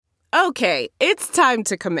Okay, it's time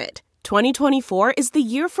to commit. 2024 is the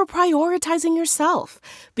year for prioritizing yourself.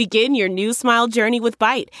 Begin your new smile journey with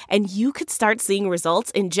Byte, and you could start seeing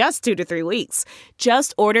results in just 2 to 3 weeks.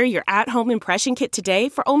 Just order your at-home impression kit today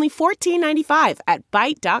for only $14.95 at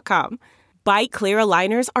Byte.com. Byte Clear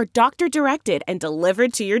aligners are doctor-directed and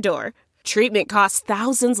delivered to your door. Treatment costs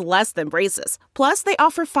thousands less than braces. Plus, they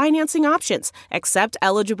offer financing options, accept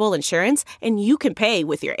eligible insurance, and you can pay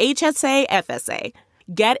with your HSA, FSA.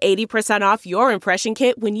 Get 80% off your impression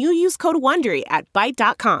kit when you use code WONDERY at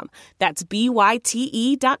Byte.com. That's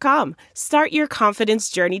BYTE.com. Start your confidence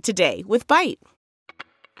journey today with Byte.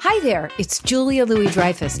 Hi there, it's Julia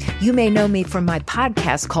Louis-Dreyfus. You may know me from my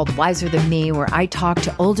podcast called Wiser Than Me, where I talk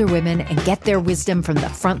to older women and get their wisdom from the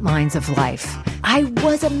front lines of life. I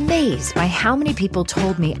was amazed by how many people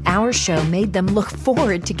told me our show made them look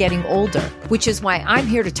forward to getting older, which is why I'm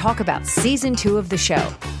here to talk about season 2 of the show.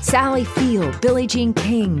 Sally Field, Billie Jean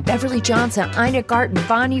King, Beverly Johnson, Ina Garten,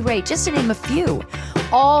 Bonnie Raitt, just to name a few.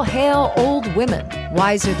 All hail old women.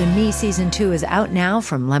 Wiser Than Me season 2 is out now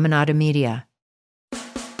from Lemonada Media.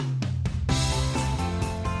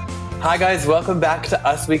 Hi guys, welcome back to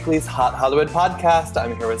Us Weekly's Hot Hollywood podcast.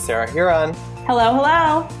 I'm here with Sarah Huron. Hello,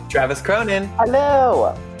 hello. Travis Cronin.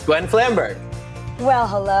 Hello. Gwen Flamberg. Well,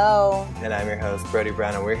 hello. And I'm your host, Brody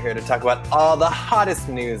Brown, and we're here to talk about all the hottest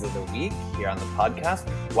news of the week here on the podcast.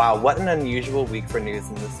 Wow, what an unusual week for news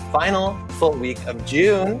in this final full week of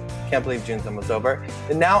June. Can't believe June's almost over.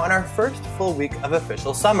 And now in our first full week of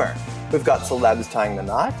official summer. We've got celebs tying the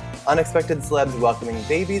knot, unexpected celebs welcoming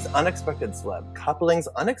babies, unexpected celeb couplings,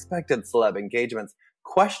 unexpected celeb engagements,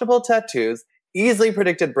 questionable tattoos, easily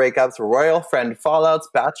predicted breakups, royal friend fallouts,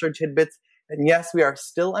 bachelor tidbits, and yes, we are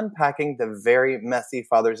still unpacking the very messy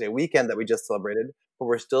Father's Day weekend that we just celebrated, but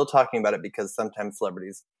we're still talking about it because sometimes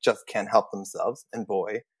celebrities just can't help themselves, and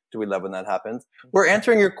boy, do we love when that happens. We're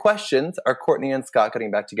answering your questions. Are Kourtney and Scott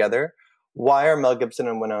getting back together? Why are Mel Gibson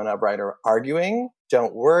and Winona Ryder arguing?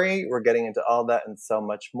 Don't worry, we're getting into all that and so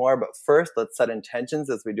much more. But first, let's set intentions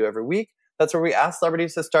as we do every week. That's where we ask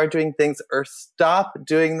celebrities to start doing things or stop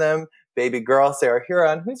doing them. Baby girl, Sarah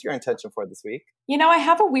Huron, who's your intention for this week? You know, I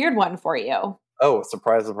have a weird one for you. Oh,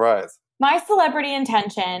 surprise, surprise. My celebrity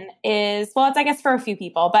intention is, well, it's I guess for a few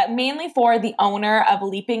people, but mainly for the owner of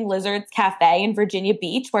Leaping Lizards Cafe in Virginia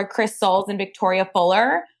Beach, where Chris Soules and Victoria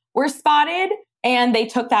Fuller were spotted. And they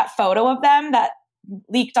took that photo of them that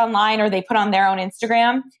leaked online or they put on their own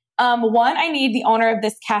Instagram. One, I need the owner of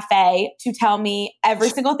this cafe to tell me every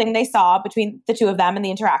single thing they saw between the two of them and the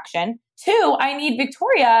interaction. Two, I need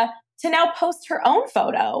Victoria to now post her own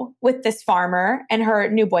photo with this farmer and her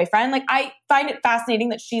new boyfriend. Like, I find it fascinating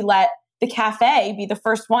that she let the cafe be the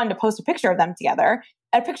first one to post a picture of them together.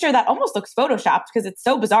 A picture that almost looks photoshopped because it's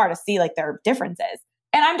so bizarre to see like their differences.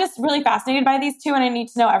 And I'm just really fascinated by these two and I need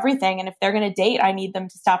to know everything. And if they're going to date, I need them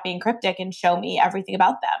to stop being cryptic and show me everything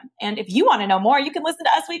about them. And if you want to know more, you can listen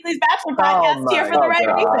to Us Weekly's Bachelor podcast here for the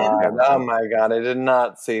right reasons. Oh my God, I did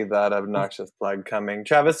not see that obnoxious plug coming.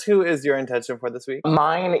 Travis, who is your intention for this week?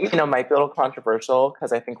 Mine, might be a little controversial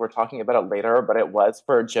because I think we're talking about it later, but it was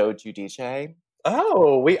for Joe Giudice.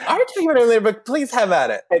 Oh, we are talking about it later, but please have at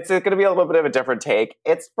it. It's going to be a little bit of a different take.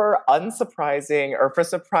 It's for surprising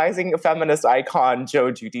feminist icon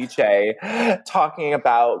Joe Giudice talking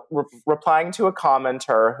about replying to a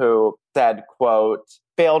commenter who said, quote,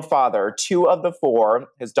 failed father, 2 of the 4,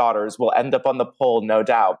 his daughters, will end up on the pole, no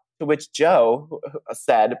doubt. To which Joe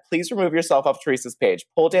said, please remove yourself off Teresa's page.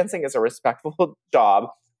 Pole dancing is a respectful job.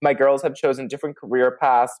 My girls have chosen different career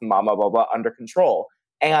paths, mama, blah, blah, under control.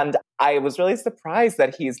 And I was really surprised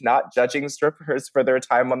that he's not judging strippers for their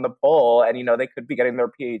time on the pole. And, they could be getting their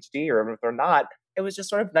PhD, or even if they're not. It was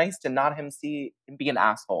just sort of nice to not be an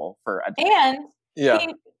asshole for a day.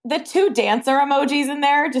 And the 2 dancer emojis in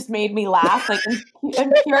there just made me laugh. Like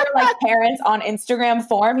in pure parents on Instagram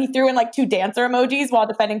form, he threw in 2 dancer emojis while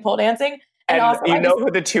defending pole dancing. And also,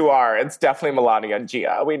 who the 2 are. It's definitely Melania and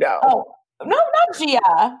Gia. We know. Oh, no, not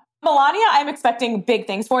Gia. Melania, I'm expecting big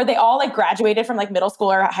things for. They all graduated from middle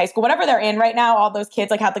school or high school, whatever they're in right now. All those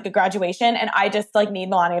kids had a graduation, and I just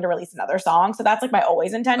need Melania to release another song. So that's my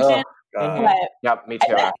always intention. Oh, but yep, me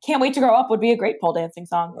too. Can't Wait to Grow Up would be a great pole dancing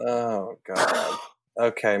song. Oh God.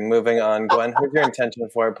 Okay, moving on. Gwen, who's your intention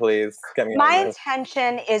for, please? Get me My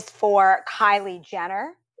intention is for Kylie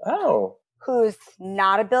Jenner. Oh. Who's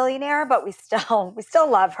not a billionaire, but we still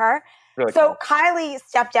love her. Really so cool. Kylie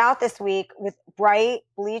stepped out this week with bright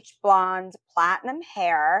bleach blonde platinum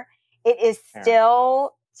hair. It is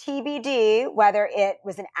still TBD whether it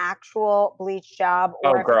was an actual bleach job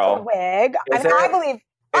or if it's a wig. I believe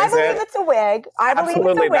it's a wig. I believe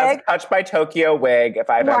Absolutely. it's a wig. That's Touched by Tokyo wig if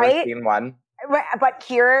I've ever seen one. But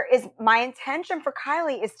here is my intention for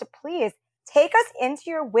Kylie is to please take us into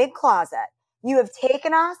your wig closet. You have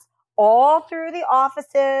taken us all through the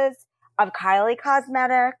offices of Kylie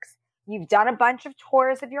Cosmetics. You've done a bunch of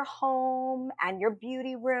tours of your home and your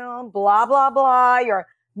beauty room, blah, blah, blah, your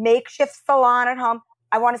makeshift salon at home.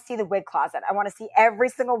 I want to see the wig closet. I want to see every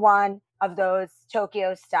single one of those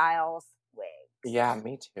Tokyo Styles wigs. Yeah,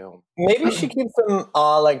 me too. Maybe she keeps them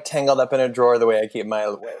all like tangled up in a drawer the way I keep my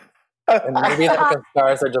wigs. And maybe the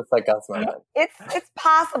stars are just like us women. It's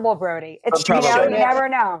possible, Brody. It's you never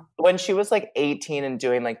know. When she was like 18 and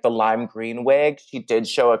doing like the lime green wig, she did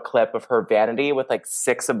show a clip of her vanity with like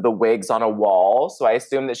 6 of the wigs on a wall. So I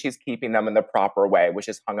assume that she's keeping them in the proper way, which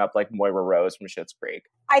is hung up like Moira Rose from Schitt's Creek.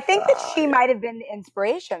 I think that she might have been the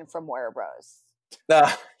inspiration for Moira Rose.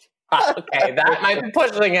 Okay, that might be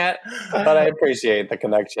pushing it, but I appreciate the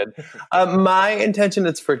connection. My intention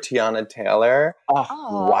is for Tiana Taylor.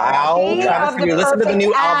 Wow. Travis, have you listened to the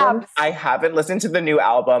new album? I haven't listened to the new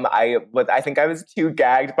album. I think I was too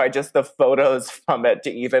gagged by just the photos from it to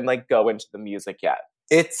even like go into the music yet.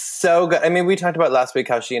 It's so good. I mean, we talked about last week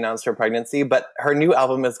how she announced her pregnancy, but her new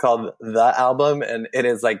album is called The Album, and it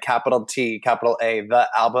is like capital T, capital A, The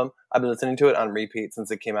Album. I've been listening to it on repeat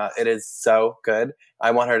since it came out. It is so good.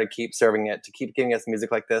 I want her to keep serving it, to keep giving us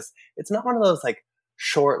music like this. It's not one of those like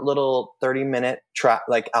short little 30-minute track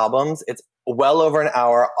like albums. It's well over an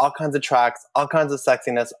hour, all kinds of tracks, all kinds of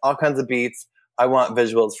sexiness, all kinds of beats. I want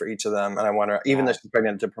visuals for each of them, and I want her, even though she's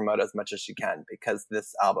pregnant, to promote as much as she can because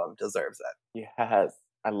this album deserves it. Yes.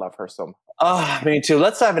 I love her so much. Oh, me too.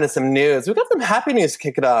 Let's dive into some news. We've got some happy news to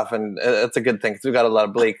kick it off, and it's a good thing because we've got a lot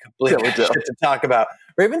of bleak shit to talk about.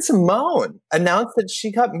 Raven-Symoné announced that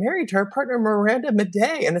she got married to her partner Miranda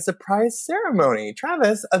Madej in a surprise ceremony.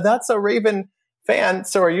 Travis, That's So Raven fan.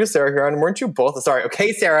 So are you, Sarah Huron. Weren't you both? Sorry.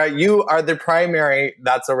 Okay, Sarah, you are the primary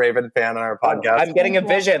That's So Raven fan on our podcast. I'm getting a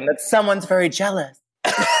vision that someone's very jealous.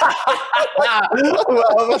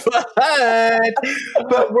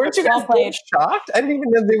 But weren't you guys both shocked? I didn't even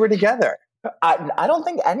know they were together. I don't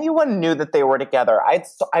think anyone knew that they were together.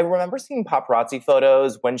 I remember seeing paparazzi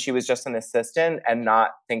photos when she was just an assistant and not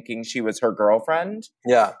thinking she was her girlfriend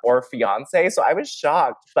or fiance. So I was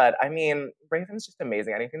shocked. But I mean, Raven's just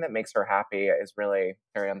amazing. Anything that makes her happy is really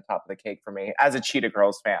cherry on the top of the cake for me as a Cheetah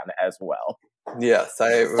Girls fan as well. Yes.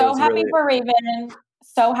 So happy for Raven.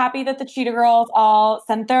 So happy that the Cheetah Girls all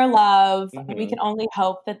sent their love. Mm-hmm. We can only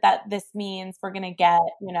hope that this means we're going to get,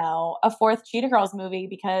 a 4th Cheetah Girls movie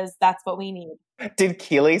because that's what we need. Did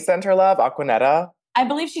Keely send her love, Aquanetta? I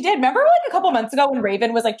believe she did. Remember like a couple months ago when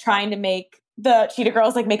Raven was like trying to make the Cheetah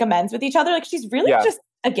Girls like make amends with each other? Like she's really just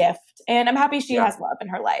a gift. And I'm happy she has love in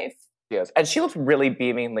her life. Yes. And she looked really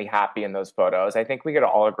beamingly happy in those photos. I think we could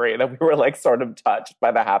all agree that we were like sort of touched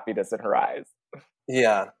by the happiness in her eyes.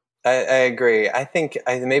 Yeah. I agree. I think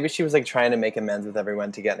maybe she was like trying to make amends with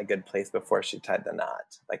everyone to get in a good place before she tied the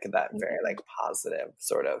knot, like that very like positive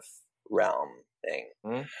sort of realm thing.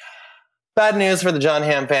 Mm-hmm. Bad news for the Jon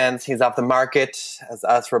Hamm fans. He's off the market, as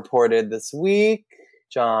Us reported this week.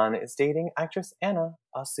 Jon is dating actress Anna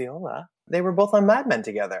Osceola. They were both on Mad Men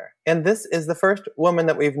together. And this is the first woman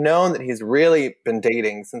that we've known that he's really been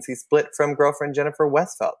dating since he split from girlfriend Jennifer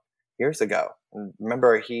Westfeldt years ago. And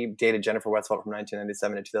remember, he dated Jennifer Westfeldt from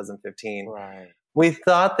 1997 to 2015. Right. We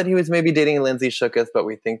thought that he was maybe dating Lindsay Shookus, but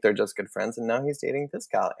we think they're just good friends. And now he's dating this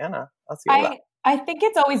gal, Anna Osceola. I think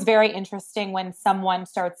it's always very interesting when someone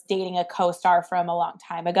starts dating a co-star from a long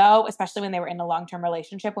time ago, especially when they were in a long-term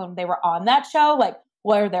relationship, when they were on that show. Like,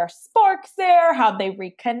 were there sparks there? How'd they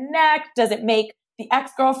reconnect? Does it make the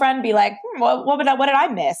ex-girlfriend be like, what did I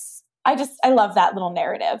miss? I love that little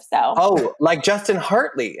narrative. So like Justin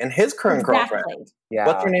Hartley and his current girlfriend. Yeah.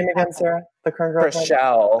 What's her name again, Sarah? The current girlfriend?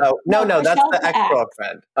 Rochelle. Oh, no, that's the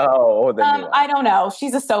ex-girlfriend. Oh, the new one. I don't know.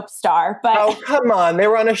 She's a soap star, but come on, they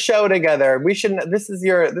were on a show together. We shouldn't. This is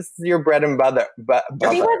your bread and butter.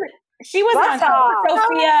 She was on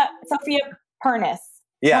Sophia Pernis.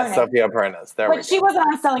 Yeah, Sophia Pernis. But she wasn't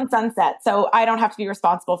on Selling Sunset, so I don't have to be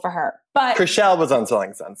responsible for her. But Chrishell was on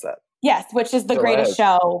Selling Sunset. Yes, which is the greatest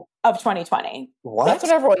show of 2020. What? That's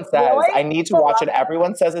what everyone says. Really? I need to watch it.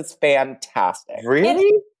 Everyone says it's fantastic.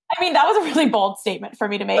 Really? That was a really bold statement for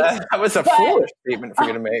me to make. That was a foolish statement for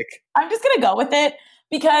you to make. I'm just going to go with it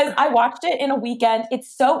because I watched it in a weekend.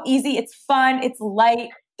 It's so easy. It's fun. It's light.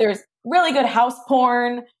 There's really good house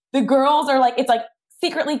porn. The girls are like, it's like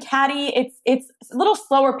secretly catty. It's a little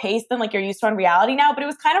slower paced than like you're used to on reality now, but it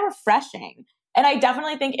was kind of refreshing. And I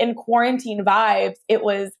definitely think in quarantine vibes, it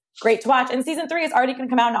was great to watch. And season 3 is already going to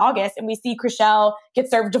come out in August, and we see Chrishell get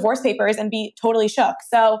served divorce papers and be totally shook.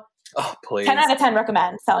 So Oh, please. 10 out of 10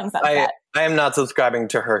 recommend Selling Sunset. I am not subscribing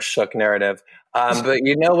to her shook narrative. But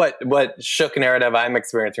you know what shook narrative I'm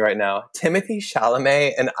experiencing right now? Timothy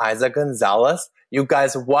Chalamet and Isa Gonzalez. You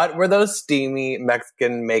guys, what were those steamy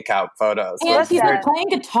Mexican makeout photos? And he's like playing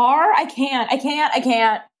guitar? I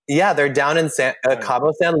can't. Yeah, they're down in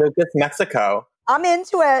Cabo San Lucas, Mexico. I'm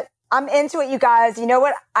into it, you guys. You know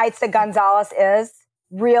what Isa Gonzalez is?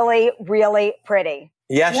 Really, really pretty.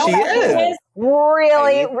 Yeah, she is.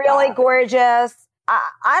 Really, really gorgeous.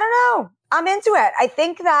 I don't know. I'm into it. I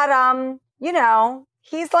think that,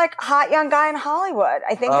 he's like a hot young guy in Hollywood.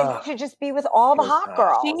 I think that he should just be with all the hot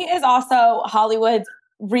girls. She is also Hollywood's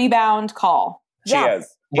rebound call. She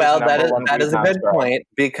is. Well, that is a good point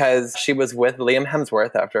because she was with Liam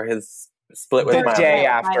Hemsworth after his split with the day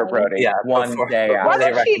after Brody. Yeah, one day after.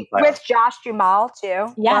 Wasn't she with Josh Duhamel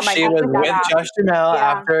too? Yeah, she was with Josh Duhamel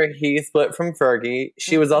after he split from Fergie.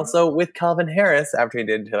 She was also with Calvin Harris after he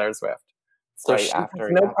did Taylor Swift. So she has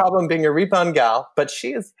no problem being a rebound gal, but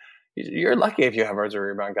you're lucky if you have her as a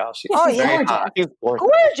rebound gal. She's very hot. She's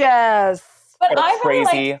gorgeous. But a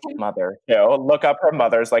crazy mother too. Look up her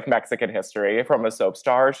mother's Mexican history from a soap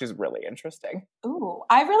star. She's really interesting. Ooh,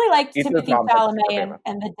 I really liked Timothy Chalamet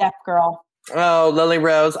and the Deaf Girl. Oh, Lily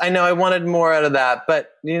Rose. I know I wanted more out of that,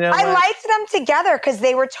 but I liked them together because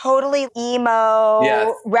they were totally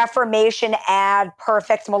emo, Reformation ad,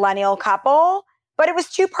 perfect millennial couple. But it was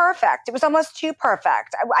too perfect. It was almost too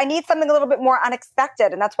perfect. I need something a little bit more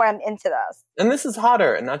unexpected, and that's why I'm into this. And this is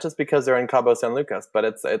hotter, and not just because they're in Cabo San Lucas, but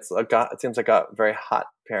it seems like a very hot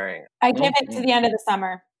pairing. I give it to the end of the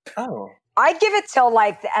summer. Oh. I'd give it till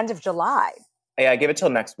like the end of July. Yeah, give it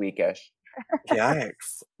till next week-ish.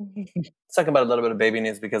 Yikes. Let's talk about a little bit of baby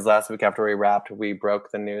news because last week after we wrapped, we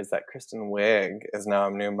broke the news that Kristen Wiig is now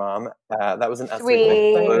a new mom. That was an Us Week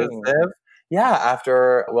exclusive. Yeah,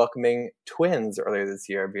 after welcoming twins earlier this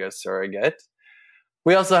year via surrogate.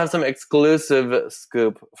 We also have some exclusive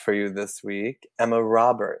scoop for you this week. Emma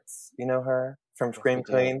Roberts. You know her from Scream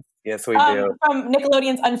Queens? Yes, we do. From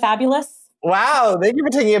Nickelodeon's Unfabulous. Wow, thank you for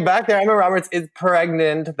taking it back there. Emma Roberts is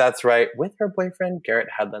pregnant. That's right, with her boyfriend, Garrett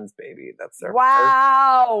Hedlund's baby. That's their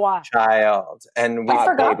first child. And we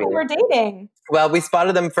forgot they were dating. Well, we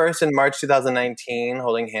spotted them first in March 2019,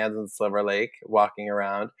 holding hands in Silver Lake, walking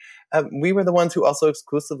around. We were the ones who also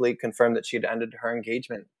exclusively confirmed that she had ended her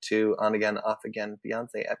engagement to on-again, off-again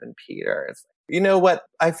Beyonce Evan Peters. You know what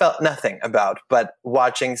I felt nothing about, but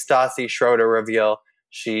watching Stassi Schroeder reveal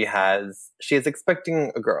she is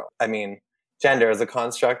expecting a girl. I mean, gender is a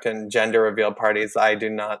construct, and gender reveal parties I do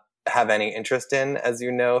not have any interest in, as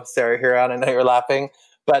you know, Sarah Huron. I know you're laughing.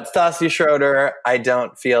 But Stassi Schroeder, I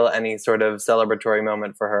don't feel any sort of celebratory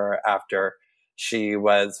moment for her after she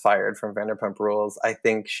was fired from Vanderpump Rules. I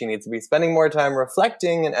think she needs to be spending more time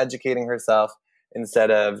reflecting and educating herself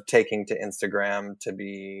instead of taking to Instagram to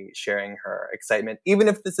be sharing her excitement, even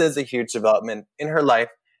if this is a huge development in her life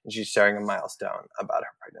and she's sharing a milestone about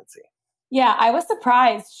her pregnancy. Yeah, I was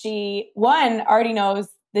surprised. She, already knows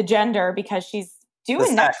the gender because she's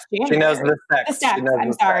doing next January. She knows the sex. The sex.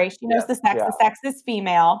 She knows the sex. Yeah. The sex is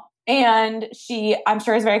female. And I'm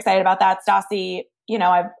sure, is very excited about that. Stassi,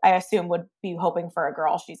 I assume would be hoping for a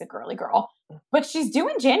girl. She's a girly girl. But she's due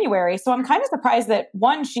in January. So I'm kind of surprised that,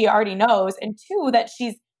 one, she already knows, and two, that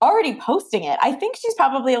she's already posting it. I think she's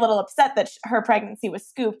probably a little upset that her pregnancy was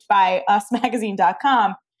scooped by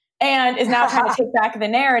usmagazine.com and is now trying to take back the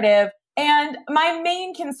narrative. And my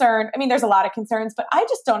main concern, there's a lot of concerns, but I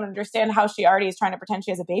just don't understand how she already is trying to pretend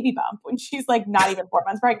she has a baby bump when she's like not even 4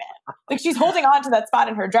 months pregnant. Like she's holding on to that spot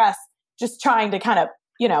in her dress, just trying to kind of,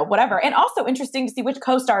 whatever. And also interesting to see which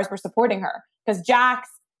co-stars were supporting her because Jax,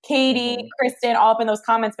 Katie, Kristen, all up in those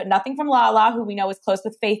comments, but nothing from Lala, who we know is close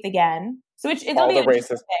with Faith again. So it'll be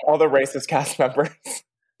all the racist cast members.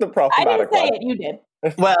 The problematic I didn't say it, you did.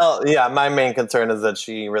 Well, yeah, my main concern is that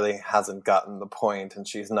she really hasn't gotten the point, and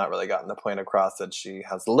she's not really gotten the point across that she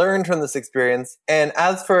has learned from this experience. And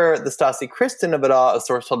as for the Stassi Kristen of it all, a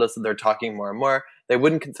source told us that they're talking more and more. They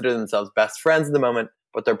wouldn't consider themselves best friends at the moment,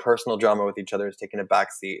 but their personal drama with each other is taking a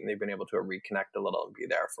backseat, and they've been able to reconnect a little and be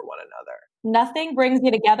there for one another. Nothing brings you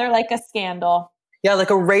together like a scandal. Yeah,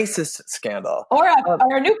 like a racist scandal. Or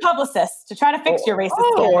a new publicist to try to fix your racist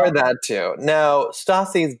scandal. Or that too. Now,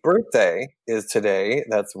 Stassi's birthday is today.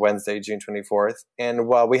 That's Wednesday, June 24th. And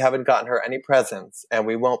while we haven't gotten her any presents, and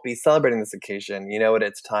we won't be celebrating this occasion, you know what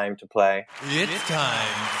it's time to play? It's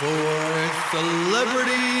time for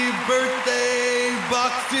Celebrity Birthday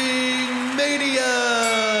Boxing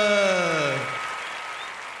Mania!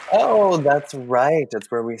 Oh, that's right.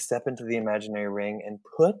 It's where we step into the imaginary ring and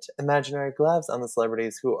put imaginary gloves on the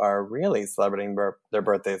celebrities who are really celebrating their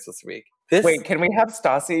birthdays this week. Wait, can we have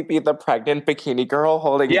Stassi be the pregnant bikini girl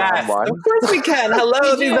holding yes, one? Of course we can.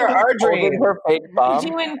 Hello, these are our dreams. Her fake bum.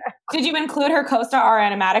 Did you include her co-star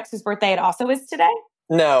Ariana Madix, whose birthday it also is today?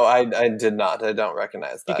 No, I did not. I don't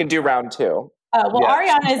recognize that. You can do round 2. Well,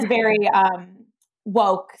 yeah. Ariana is very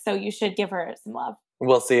woke, so you should give her some love.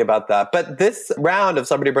 We'll see about that. But this round of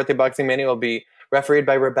Celebrity Birthday Boxing Mania will be refereed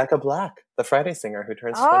by Rebecca Black, the Friday singer who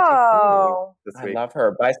turns 22 this week. I love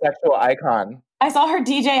her. Bisexual icon. I saw her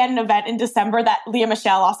DJ at an event in December that Leah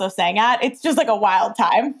Michelle also sang at. It's just like a wild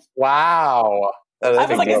time. Wow. I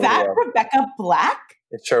was like, is that Rebecca Black?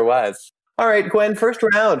 It sure was. All right, Gwen, first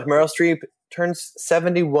round. Meryl Streep turns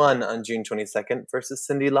 71 on June 22nd versus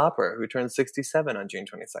Cyndi Lauper, who turns 67 on June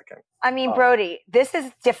 22nd. I mean, Brody, this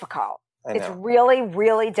is difficult. It's really,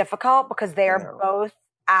 really difficult because they are both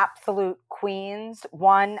absolute queens,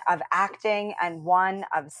 one of acting and one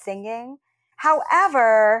of singing.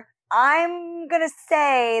 However, I'm going to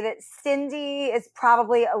say that Cyndi is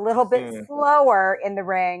probably a little bit slower in the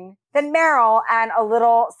ring than Meryl, and a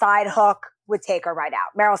little side hook would take her right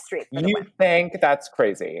out. Meryl Streep. You think that's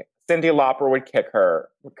crazy? Cyndi Lauper would kick Meryl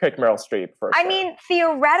Streep for I mean,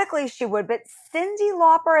 theoretically she would, but Cyndi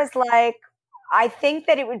Lauper is like, I think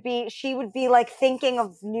that she would be like thinking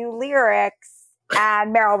of new lyrics,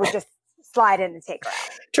 and Meryl would just slide in and take her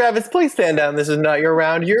out. Travis, please stand down. This is not your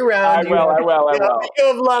round. Your round. I will. You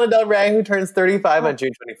have Lana Del Rey, who turns 35 on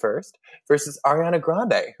June 21st, versus Ariana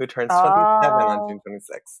Grande, who turns 27 on June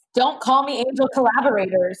 26th. Don't call me angel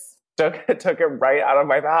collaborators. Took it right out of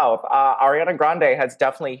my mouth. Ariana Grande has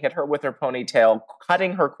definitely hit her with her ponytail,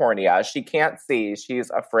 cutting her cornea. She can't see. She's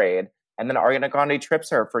afraid. And then Ariana Grande trips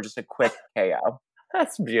her for just a quick KO.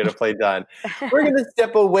 That's beautifully done. We're going to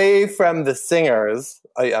step away from the singers.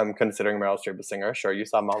 I'm considering Meryl Streep a singer. Sure, you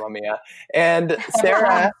saw Mamma Mia. And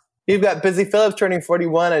Sarah, you've got Busy Phillips turning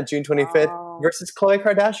 41 on June 25th versus Khloe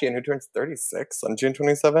Kardashian, who turns 36 on June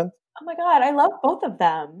 27th. Oh my God, I love both of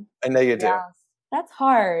them. I know you do. Yes. That's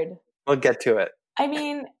hard. We'll get to it. I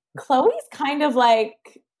mean, Chloe's kind of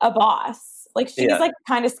like a boss. Like she's like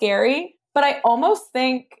kind of scary, but I almost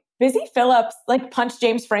think Busy Phillips like punched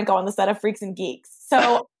James Franco on the set of Freaks and Geeks.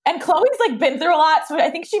 So, and Chloe's like been through a lot, so I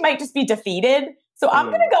think she might just be defeated. So I'm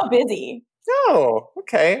going to go Busy. Oh,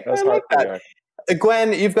 okay. I like that.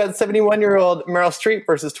 Gwen, you've got 71-year-old Meryl Streep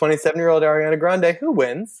versus 27-year-old Ariana Grande. Who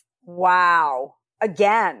wins? Wow.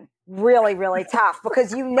 Again, really, really tough,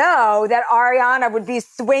 because you know that Ariana would be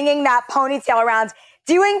swinging that ponytail around,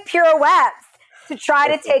 doing pirouettes to try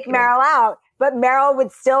to take Meryl out. But Meryl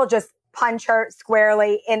would still just punch her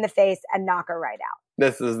squarely in the face and knock her right out.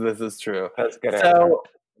 This is true. That's good. So,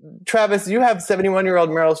 Travis, you have 71-year-old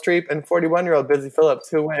Meryl Streep and 41-year-old Busy Phillips.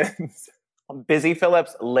 Who wins? Busy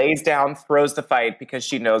Phillips lays down, throws the fight because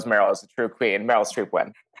she knows Meryl is a true queen. Meryl Streep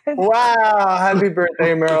wins. Wow. Happy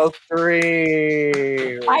birthday, Meryl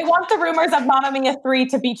Streep. I want the rumors of Mamma Mia 3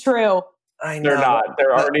 to be true. I know. They're not.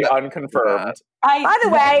 They're already unconfirmed. By the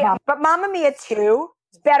way, but Mamma Mia 2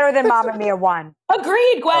 is better than Mamma Mia 1.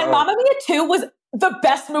 Agreed, Gwen. Mamma Mia 2 was the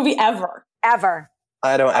best movie ever. Ever.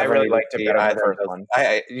 I don't I ever really need liked to it see better than either the of first those. one.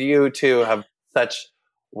 You two have such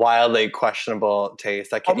wildly questionable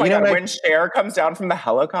taste. Oh my God, when Cher comes down from the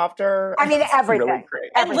helicopter. I mean, everything. Really great.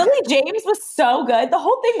 And Lily James was so good. The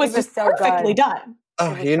whole thing was just so perfectly good. done.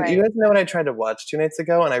 Oh, you guys know what I tried to watch 2 nights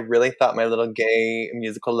ago, and I really thought my little gay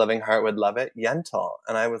musical loving heart would love it. Yentl,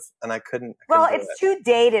 and I couldn't. Well, it's too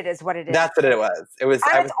dated, is what it is. That's what it was. It was.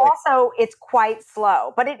 And it's also it's quite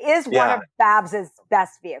slow, but it is one of Babs's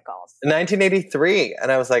best vehicles. 1983,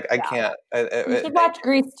 and I was like, I can't. You should watch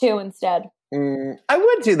Grease 2 instead. I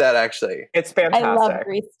would do that, actually. It's fantastic. I love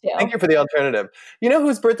Grease 2. Thank you for the alternative. You know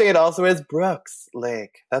whose birthday it also is? Brooks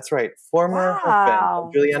Lake. That's right. Former husband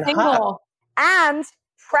of Julianne Hough. And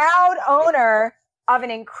proud owner of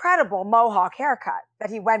an incredible mohawk haircut that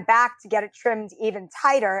he went back to get it trimmed even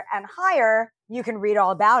tighter and higher. You can read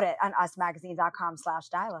all about it on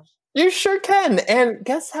usmagazine.com/stylish. You sure can. And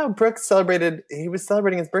guess how Brooks celebrated? He was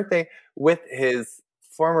celebrating his birthday with his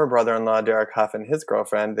former brother-in-law, Derek Hough, and his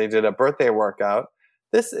girlfriend. They did a birthday workout.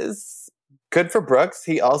 This is good for Brooks.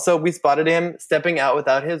 We spotted him stepping out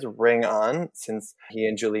without his ring on since he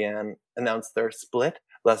and Julianne announced their split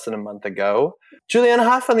less than a month ago. Julianne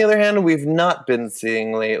Hough, on the other hand, we've not been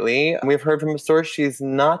seeing lately. We've heard from a source she's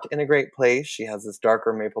not in a great place. She has this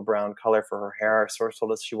darker maple brown color for her hair. Our source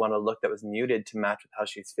told us she wanted a look that was muted to match with how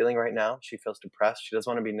she's feeling right now. She feels depressed. She doesn't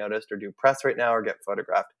want to be noticed or do press right now or get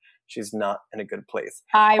photographed. She's not in a good place.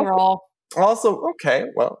 Eye roll. Also, okay,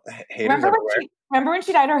 well, haters everywhere. Remember when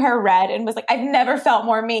she dyed her hair red and was like, I've never felt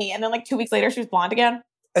more me. And then like 2 weeks later, she was blonde again?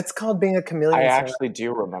 It's called being a chameleon. I actually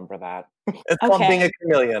do remember that. It's called being a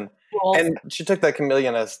chameleon. And she took that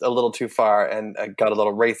chameleonist a little too far and got a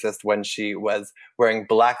little racist when she was wearing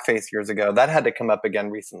blackface years ago. That had to come up again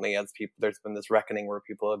recently as there's been this reckoning where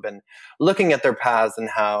people have been looking at their past and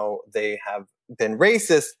how they have been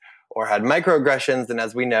racist or had microaggressions. And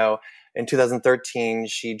as we know, in 2013,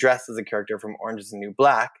 she dressed as a character from Orange is the New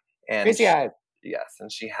Black. And yes,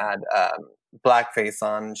 and she had blackface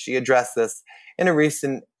on. She addressed this in a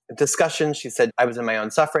recent discussion. She said, I was in my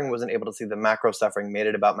own suffering, wasn't able to see the macro suffering, made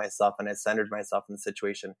it about myself, and I centered myself in the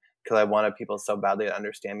situation because I wanted people so badly to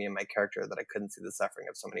understand me and my character that I couldn't see the suffering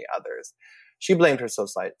of so many others. She blamed her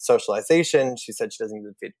socialization. She said she doesn't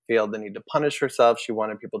even feel the need to punish herself. She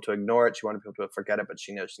wanted people to ignore it. She wanted people to forget it, but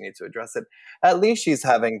she knows she needs to address it. At least she's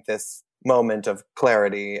having this moment of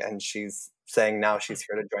clarity, and she's saying now she's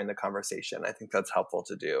here to join the conversation. I think that's helpful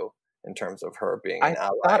to do in terms of her being an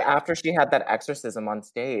ally. I thought after she had that exorcism on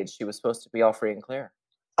stage, she was supposed to be all free and clear.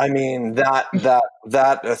 I mean,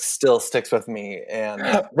 that still sticks with me.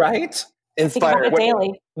 And right? Inspired.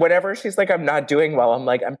 Whenever she's like, I'm not doing well, I'm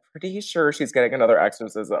like, I'm pretty sure she's getting another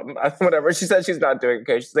exorcism. Whenever she says she's not doing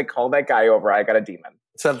okay, she's like, call that guy over. I got a demon.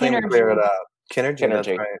 Something to clear it up. Kinergy. That's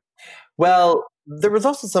right. Well, there was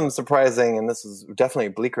also some surprising, and this is definitely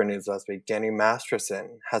bleaker news last week. Danny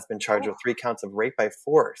Masterson has been charged with 3 counts of rape by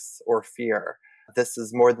force or fear. This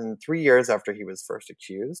is more than 3 years after he was first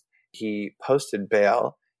accused. He posted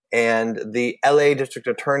bail, and the LA district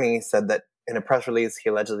attorney said that in a press release, he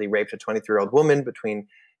allegedly raped a 23-year-old woman between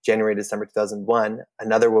January and December 2001,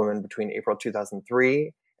 another woman between April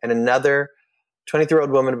 2003, and another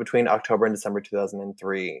 23-year-old woman between October and December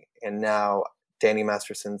 2003. And now Danny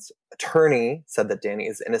Masterson's attorney said that Danny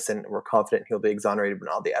is innocent, and we're confident he'll be exonerated when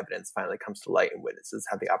all the evidence finally comes to light and witnesses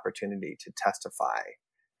have the opportunity to testify.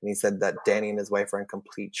 And he said that Danny and his wife are in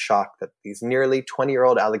complete shock that these nearly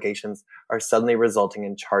 20-year-old allegations are suddenly resulting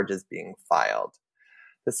in charges being filed.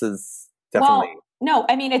 This is definitely... Well, no,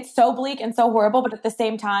 I mean, it's so bleak and so horrible, but at the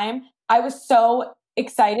same time, I was so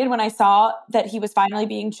excited when I saw that he was finally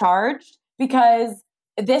being charged, because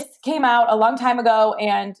this came out a long time ago,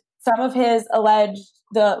 and some of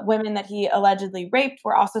the women that he allegedly raped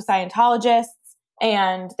were also Scientologists.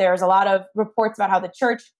 And there's a lot of reports about how the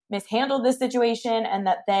church mishandled this situation and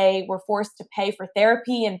that they were forced to pay for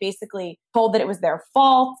therapy and basically told that it was their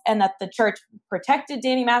fault, and that the church protected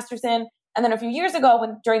Danny Masterson. And then a few years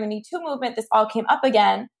ago, during the Me Too movement, this all came up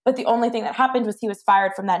again. But the only thing that happened was he was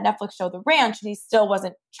fired from that Netflix show, The Ranch, and he still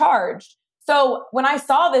wasn't charged. So when I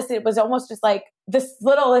saw this, it was almost just like this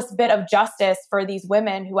littlest bit of justice for these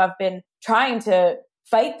women who have been trying to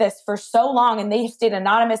fight this for so long, and they've stayed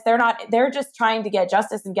anonymous. They're just trying to get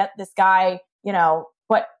justice and get this guy,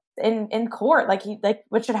 in court,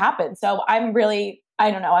 what should happen. So I'm really, I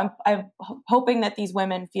don't know. I'm hoping that these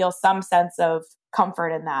women feel some sense of comfort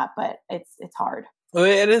in that, but it's hard. Well,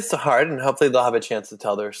 it is hard, and hopefully they'll have a chance to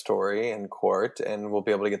tell their story in court, and we'll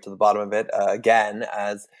be able to get to the bottom of it. Again,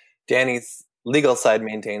 as Danny's legal side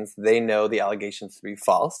maintains, they know the allegations to be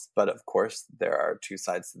false, but of course there are two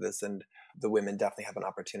sides to this, and the women definitely have an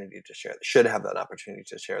opportunity to should have that opportunity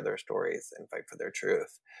to share their stories and fight for their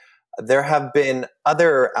truth. There have been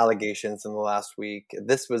other allegations in the last week.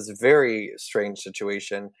 This was a very strange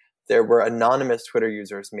situation. There were anonymous Twitter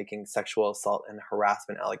users making sexual assault and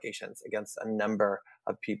harassment allegations against a number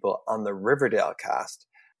of people on the Riverdale cast.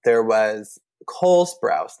 There was Cole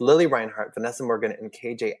Sprouse, Lily Reinhart, Vanessa Morgan, and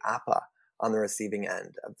KJ Apa on the receiving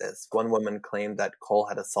end of this. One woman claimed that Cole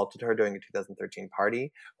had assaulted her during a 2013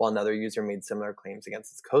 party, while another user made similar claims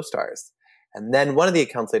against his co-stars. And then one of the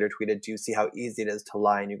accounts later tweeted, "Do you see how easy it is to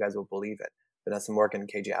lie and you guys will believe it?" Vanessa Morgan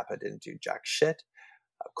and KJ Apa didn't do jack shit.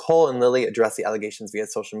 Cole and Lily addressed the allegations via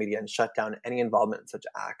social media and shut down any involvement in such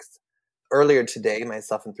acts. Earlier today,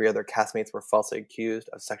 myself and 3 other castmates were falsely accused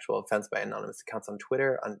of sexual offense by anonymous accounts on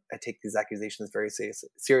Twitter. I take these accusations very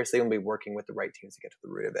seriously and will be working with the right teams to get to the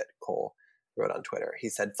root of it, Cole wrote on Twitter. He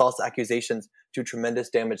said, "False accusations do tremendous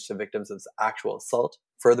damage to victims of actual assault.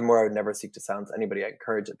 Furthermore, I would never seek to silence anybody. I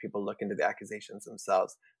encourage that people look into the accusations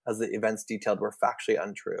themselves, as the events detailed were factually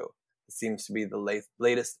untrue. It seems to be the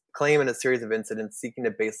latest claim in a series of incidents seeking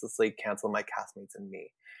to baselessly cancel my castmates and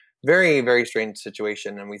me." Very, very strange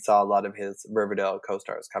situation, and we saw a lot of his Riverdale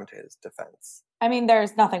co-stars come to his defense. I mean,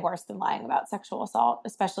 there's nothing worse than lying about sexual assault,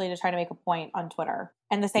 especially to try to make a point on Twitter.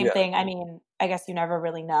 And the same thing, I mean, I guess you never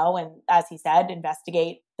really know. And as he said,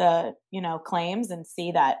 investigate the, claims and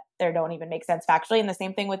see that they don't even make sense factually. And the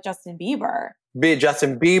same thing with Justin Bieber.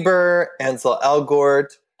 Justin Bieber, Ansel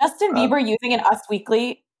Elgort. Justin Bieber using an Us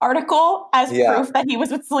Weekly article as proof that he was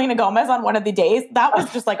with Selena Gomez on one of the days. That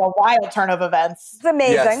was just like a wild turn of events. It's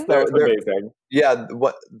amazing. Yes, That was amazing. Yeah,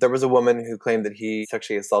 there was a woman who claimed that he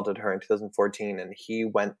sexually assaulted her in 2014, and he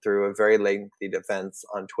went through a very lengthy defense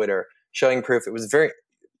on Twitter, showing proof. It was very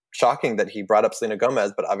shocking that he brought up Selena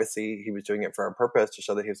Gomez, but obviously he was doing it for a purpose to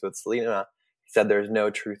show that he was with Selena. He said there's no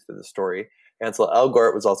truth to the story. Ansel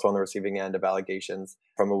Elgort was also on the receiving end of allegations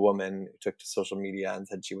from a woman who took to social media and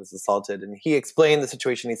said she was assaulted. And he explained the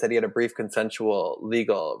situation. He said he had a brief consensual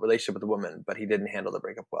legal relationship with the woman, but he didn't handle the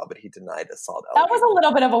breakup well, but he denied assault. That was a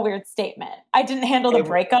little bit of a weird statement. I didn't handle the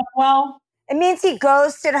breakup well. It means he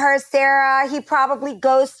ghosted her, Sarah. He probably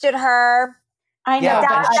ghosted her. I know. Yeah,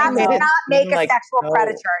 That does not make a sexual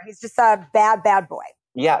predator. He's just a bad boy.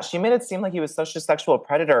 Yeah, she made it seem like he was such a sexual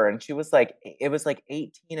predator, and she was like, it was like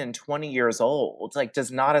 18 and 20 years old. Like,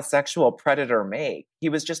 does not a sexual predator make? He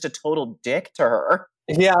was just a total dick to her.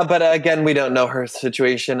 Yeah, but again, we don't know her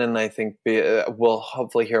situation, and I think we'll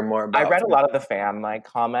hopefully hear more about. I read a lot of the fan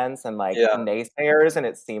comments and naysayers, and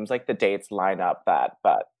it seems like the dates line up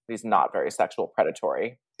but he's not very sexual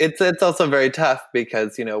predatory. It's also very tough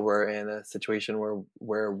because we're in a situation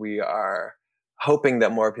where we are hoping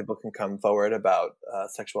that more people can come forward about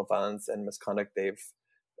sexual violence and misconduct they've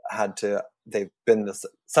been the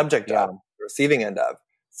subject of, the receiving end of.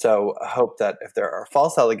 So I hope that if there are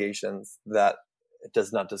false allegations, that it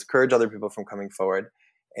does not discourage other people from coming forward.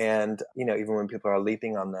 And, even when people are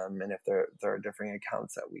leaping on them, and if there are differing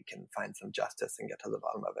accounts, that we can find some justice and get to the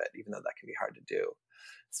bottom of it, even though that can be hard to do.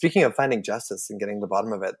 Speaking of finding justice and getting to the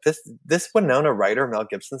bottom of it, this Winona Ryder, Mel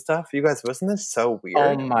Gibson stuff, you guys, wasn't this so weird?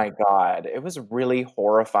 Oh my God. It was really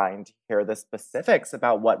horrifying to hear the specifics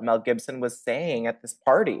about what Mel Gibson was saying at this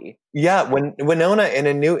party. Yeah, when Winona, in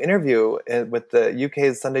a new interview with the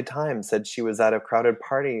UK's Sunday Times, said she was at a crowded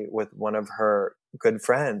party with one of her good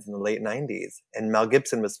friends in the late 90s, and Mel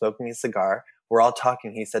Gibson was smoking a cigar. We're all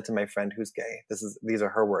talking. He said to my friend who's gay, these are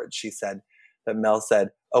her words. She said that Mel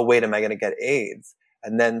said, "Oh, wait, am I going to get AIDS?"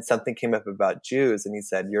 And then something came up about Jews, and he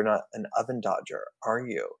said, "You're not an oven dodger, are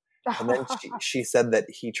you?" And then she said that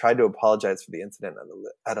he tried to apologize for the incident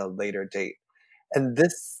at a later date. And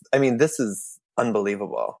this is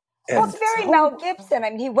unbelievable. Well, it's very Mel Gibson.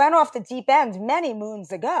 I mean, he went off the deep end many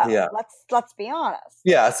moons ago. Yeah. Let's be honest.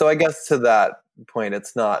 Yeah, so I guess to that point,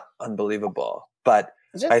 it's not unbelievable. But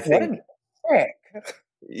I think...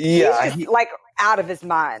 Yeah. He's just out of his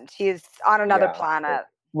mind. He's on another planet.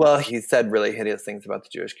 Well, he said really hideous things about the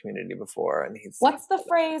Jewish community before, and What's the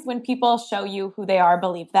phrase, when people show you who they are,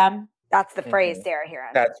 believe them? That's the phrase Sarah here.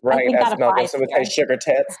 That's right. As Mel Gibson would say, sugar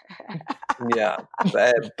tits. Yeah,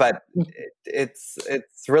 but it's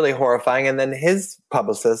really horrifying. And then his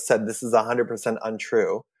publicist said this is 100%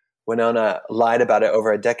 untrue. Winona lied about it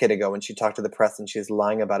over a decade ago when she talked to the press, and she's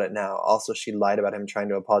lying about it now. Also, she lied about him trying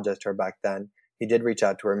to apologize to her back then. He did reach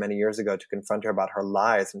out to her many years ago to confront her about her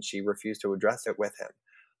lies, and she refused to address it with him.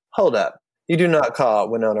 Hold up. You do not call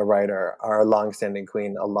Winona Ryder, our longstanding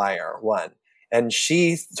queen, a liar, one. And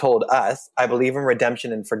she told us, "I believe in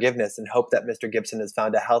redemption and forgiveness and hope that Mr. Gibson has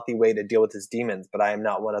found a healthy way to deal with his demons, but I am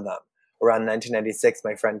not one of them. Around 1996,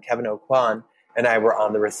 my friend Kevin O'Quan and I were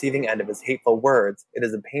on the receiving end of his hateful words. It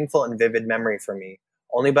is a painful and vivid memory for me.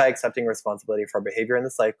 Only by accepting responsibility for our behavior in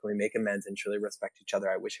this life can we make amends and truly respect each other.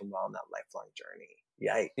 I wish him well on that lifelong journey."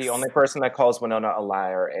 Yikes. The only person that calls Winona a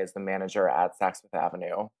liar is the manager at Saks Fifth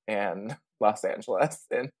Avenue in Los Angeles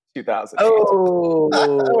in 2008. Oh.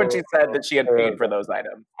 When she said that she had paid for those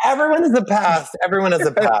items. Everyone is a past. Everyone is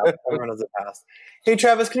a past. Everyone is a past. Hey,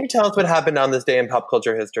 Travis, can you tell us what happened on this day in pop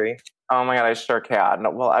culture history? Oh my God, I sure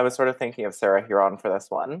can. Well, I was sort of thinking of Sarah Huron for this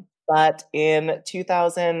one. But in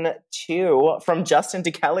 2002, From Justin to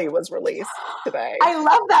Kelly was released today. I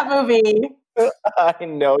love that movie. I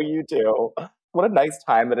know you do. What a nice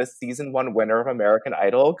time that a season 1 winner of American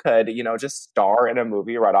Idol could, just star in a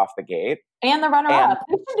movie right off the gate. And the runner-up.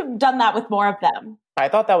 They should have done that with more of them. I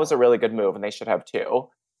thought that was a really good move, and they should have too.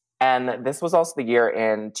 And this was also the year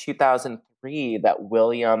in 2003 that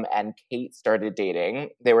William and Kate started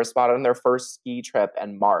dating. They were spotted on their first ski trip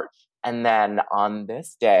in March. And then on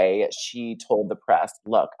this day, she told the press,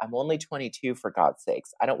 "Look, I'm only 22 for God's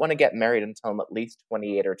sakes. I don't want to get married until I'm at least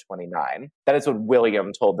 28 or 29. That is what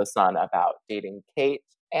William told The Sun about dating Kate.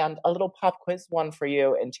 And a little pop quiz one for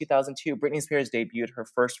you. In 2002, Britney Spears debuted her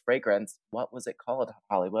first fragrance. What was it called,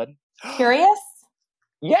 Hollywood? Curious?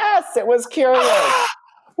 Yes, it was Curious.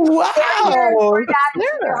 Wow. We're back in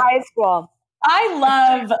high school. I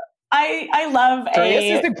love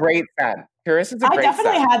Curious is a great scent. Curious is a great scent. I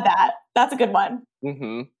definitely had that. That's a good one.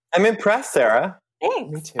 Mm-hmm. I'm impressed, Sarah.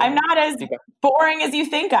 Thanks. Me too. I'm not as boring as you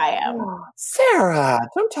think I am. Sarah,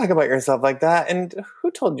 don't talk about yourself like that. And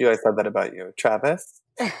who told you I said that about you? Travis?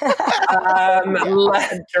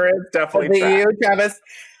 Definitely you, Travis.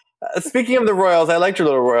 Speaking of the Royals, I liked your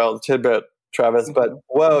little Royal tidbit, Travis, but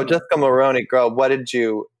whoa, Jessica Mulroney, girl, what did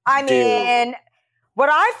you do? Mean, what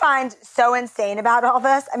I find so insane about all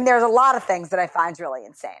this, there's a lot of things that I find really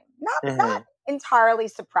insane. Not entirely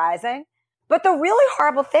surprising. But the really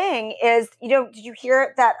horrible thing is, did you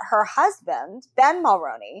hear that her husband, Ben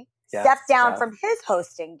Mulroney, stepped down from his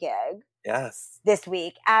hosting gig this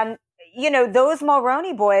week? And, those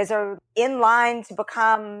Mulroney boys are in line to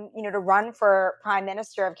become, to run for Prime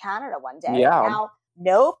Minister of Canada one day. Yeah. Now,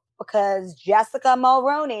 nope, because Jessica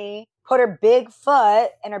Mulroney put her big foot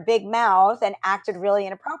in her big mouth and acted really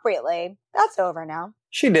inappropriately. That's over now.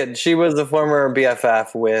 She did. She was a former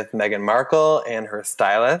BFF with Meghan Markle and her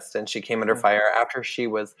stylist, and she came under fire after she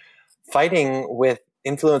was fighting with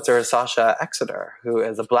influencer Sasha Exeter, who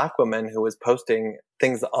is a Black woman who was posting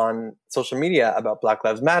things on social media about Black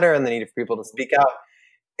Lives Matter and the need for people to speak out.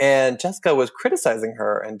 And Jessica was criticizing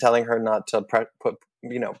her and telling her not to put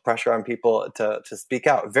pressure on people to speak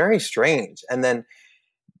out. Very strange. And then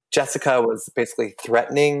Jessica was basically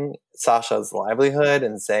threatening Sasha's livelihood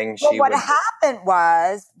and saying what happened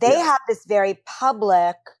was they had this very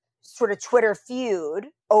public sort of Twitter feud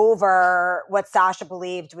over what Sasha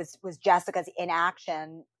believed was Jessica's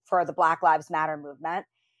inaction for the Black Lives Matter movement.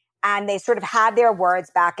 And they sort of had their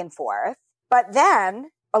words back and forth. But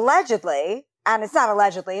then, allegedly, and it's not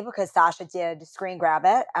allegedly because Sasha did screen grab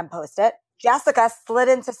it and post it, Jessica slid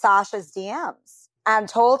into Sasha's DMs and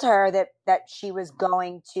told her that she was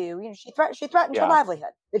going to, she threatened her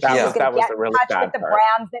livelihood. That she was going to get in touch with the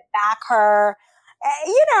brands that back her.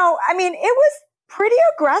 It was pretty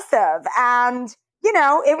aggressive. And,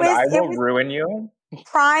 it was ruin you.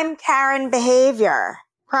 Prime Karen behavior.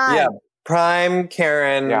 Prime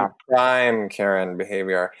Karen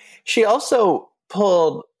behavior. She also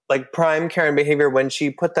pulled prime Karen behavior when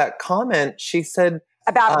she put that comment. She said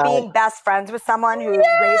about being best friends with someone who's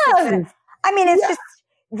racist. It's just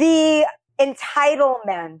the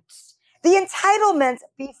entitlement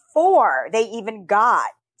before they even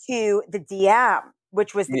got to the DM,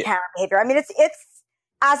 which was the Karen behavior. It's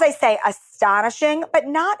as I say, astonishing, but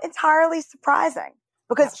not entirely surprising.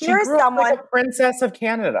 Because here's someone like a princess of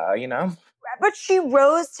Canada, But she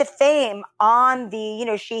rose to fame on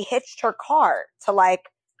the, she hitched her cart to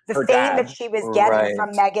the her fame dad. that she was getting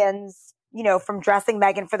from Meghan's, from dressing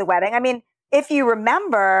Meghan for the wedding. If you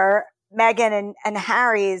remember Meghan and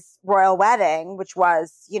Harry's royal wedding, which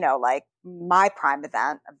was, my prime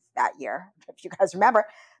event of that year, if you guys remember.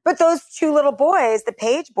 But those two little boys, the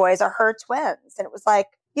Page boys, are her twins. And it was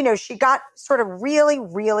she got sort of really,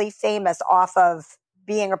 really famous off of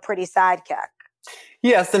being a pretty sidekick.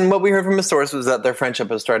 Yes, and what we heard from a source was that their friendship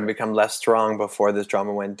has started to become less strong before this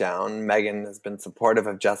drama went down. Meghan has been supportive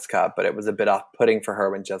of Jessica, but it was a bit off-putting for her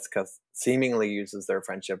when Jessica seemingly uses their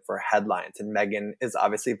friendship for headlines. And Meghan is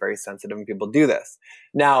obviously very sensitive when people do this.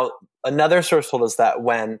 Now, another source told us that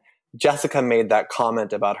when Jessica made that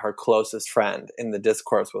comment about her closest friend in the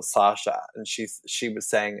discourse with Sasha, and she was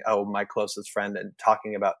saying, oh, my closest friend, and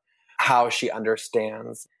talking about how she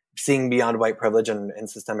understands seeing beyond white privilege and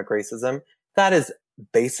systemic racism. That is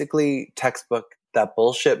basically textbook, that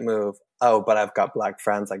bullshit move. Oh, but I've got Black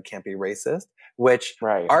friends. I can't be racist, which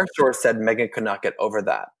our source said Meghan could not get over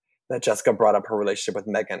that Jessica brought up her relationship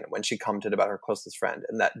with Meghan when she commented about her closest friend.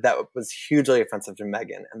 And that was hugely offensive to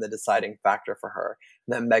Meghan and the deciding factor for her,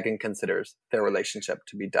 that Meghan considers their relationship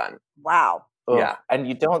to be done. Wow. Ugh. Yeah. And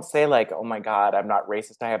you don't say oh my God, I'm not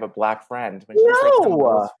racist, I have a Black friend. When she's the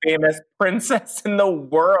most famous princess in the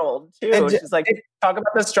world, too. And she's talk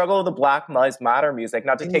about the struggle of the Black Lives Matter music,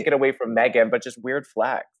 not to take it away from Meghan, but just weird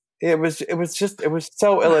flex. It was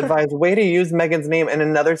so ill-advised. Way to use Meghan's name in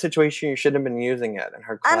another situation you shouldn't have been using it in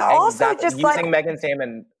her class. And also just using Meghan's name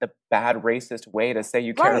in the bad racist way to say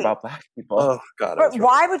you care about Black people. Oh God! But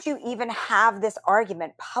why would you even have this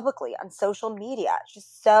argument publicly on social media? It's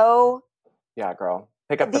just so. Yeah, girl.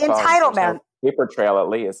 Pick up the phone. Entitlement. Paper trail, at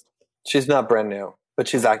least. She's not brand new, but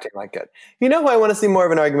she's acting like it. You know who I want to see more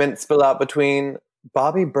of an argument spill out between?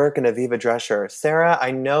 Bobby Burke and Aviva Drescher. Sarah,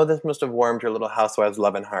 I know this must have warmed your little housewives'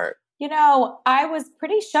 love and heart. I was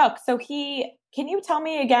pretty shook. So can you tell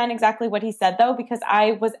me again exactly what he said though? Because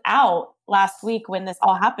I was out last week when this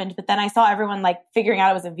all happened, but then I saw everyone figuring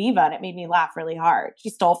out it was Aviva and it made me laugh really hard.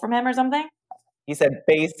 She stole from him or something? He said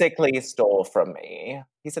basically stole from me.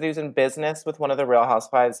 He said he was in business with one of the Real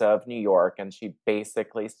Housewives of New York and she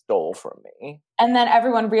basically stole from me. And then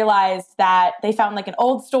everyone realized that they found an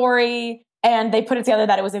old story and they put it together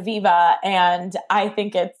that it was Aviva. And I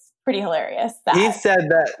think it's pretty hilarious. He said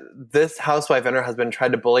that this housewife and her husband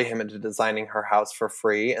tried to bully him into designing her house for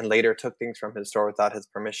free and later took things from his store without his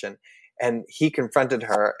permission. And he confronted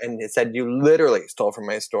her and he said, "You literally stole from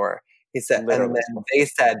my store." He said, literally. And then they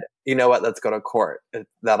said, "You know what? Let's go to court.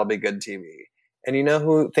 That'll be good TV." And you know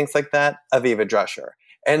who thinks like that? Aviva Drescher.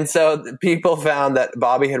 And so people found that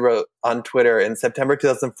Bobby had wrote on Twitter in September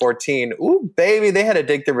 2014, "Ooh, baby, they had to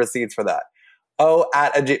dig the receipts for that. Oh,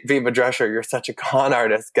 at Aviva Drescher, you're such a con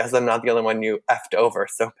artist. Guess I'm not the only one you effed over.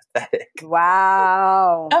 So pathetic."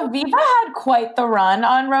 Wow. Aviva had quite the run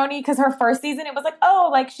on Roni because her first season, it was like, oh,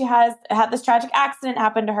 like she has had this tragic accident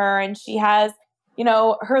happen to her and she has, you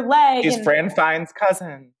know, her leg. She's Fran Fine's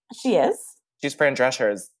cousin. She is? She's Fran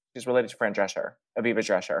Drescher's. She's related to Fran Drescher, Aviva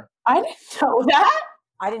Drescher. I didn't know that.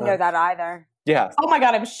 I didn't know that either. Yeah. Oh my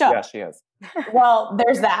God, I'm shocked. Yeah, she is. Well,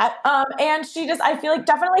 there's that. And she just, I feel like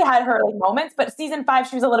definitely had her like moments, but season 5,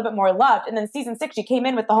 she was a little bit more loved. And then season 6, she came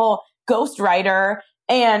in with the whole ghostwriter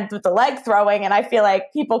and with the leg throwing. And I feel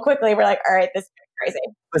like people quickly were like, all right, this is crazy.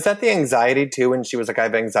 Was that the anxiety too when she was like, I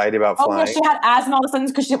have anxiety about flying? Oh, yeah, she had asthma all of a sudden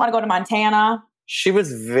because she didn't want to go to Montana. She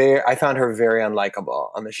was I found her very unlikable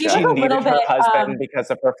on the show. She needed her husband because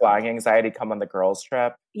of her flying anxiety come on the girls'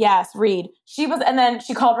 trip. Yes, Reed. And then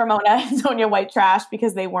she called Ramona and Sonia white trash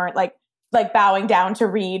because they weren't like bowing down to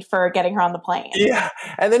Reed for getting her on the plane. Yeah.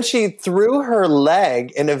 And then she threw her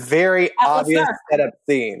leg in a very obvious setup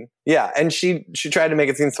scene. Yeah. And she tried to make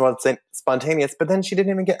it seem spontaneous, but then she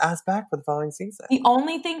didn't even get asked back for the following season. The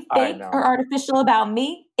only thing fake or artificial about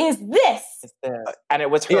me is this. And it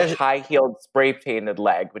was her high-heeled spray-painted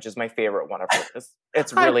leg, which is my favorite one of hers.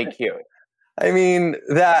 It's really cute. I mean,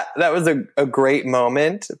 that was a great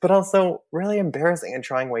moment, but also really embarrassing and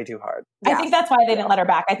trying way too hard. I think that's why they didn't let her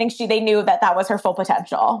back. I think they knew that was her full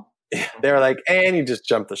potential. They were like, and you just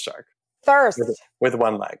jumped the shark. Thirst. With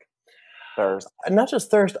one leg. Thirst. And not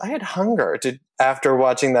just thirst, I had hunger after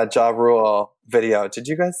watching that Ja Rule video. Did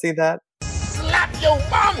you guys see that? Slap your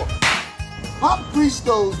mama! Papa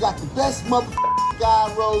Cristo's got the best motherfucking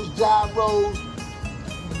gyros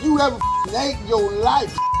you ever ate in your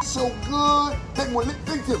life. So good. Take one lick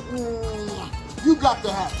to you got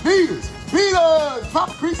to have pitas.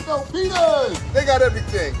 Papa Cristo pitas. They got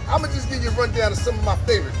everything. I'm gonna just give you a rundown of some of my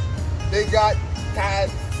favorites. They got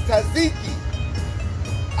tzatziki.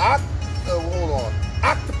 Hold on.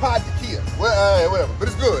 Octopi tequila. Well, whatever, but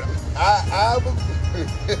it's good.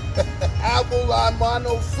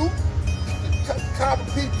 Limano soup. Cava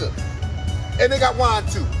pizza. And they got wine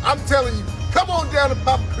too. I'm telling you, come on down to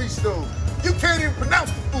Papa Cristo's. You can't even pronounce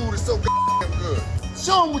the food. It's so goddamn good.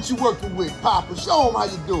 Show them what you're working with, Papa. Show them how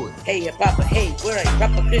you do it. Hey, Papa. Hey, where are you?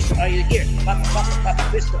 Papa Cristo, are you here? Papa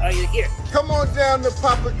Cristo, are you here? Come on down to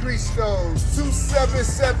Papa Cristo's,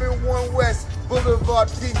 2771 West Boulevard,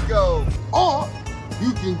 Pico. Or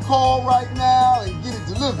you can call right now and get it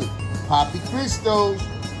delivered. Papa Cristo's.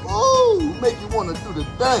 Ooh, make you want to do the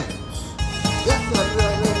dance.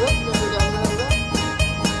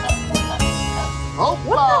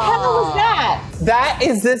 What the hell was that? That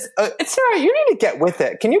is this. Sarah, you need to get with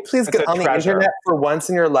it. Can you please get on the internet for once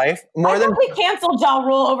in your life? I thought we canceled Ja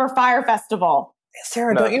Rule over Fire Festival.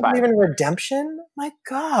 Sarah, don't you believe in redemption? My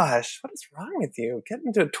gosh, what is wrong with you? Get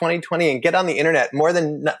into 2020 and get on the internet. More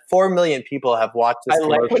than 4 million people have watched this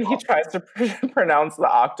commercial. Like when he tries to pronounce the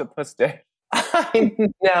octopus dish. I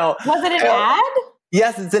know. Was it an ad?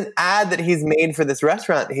 Yes, it's an ad that he's made for this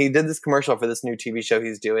restaurant. He did this commercial for this new TV show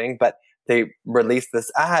he's doing, but they released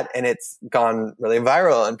this ad and it's gone really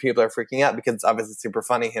viral and people are freaking out because it's obviously super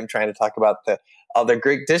funny, him trying to talk about all the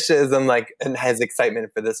Greek dishes and his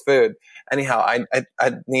excitement for this food. Anyhow, I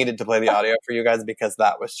needed to play the audio for you guys because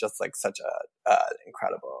that was just like such a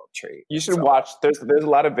incredible treat. You should watch. There's a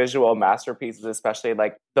lot of visual masterpieces, especially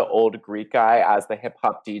like the old Greek guy as the hip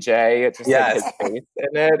hop DJ. Just like his face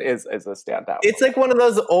in it is a standout. It's like one of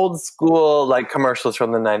those old school like commercials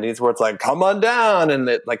from the 90s where it's like, come on down, and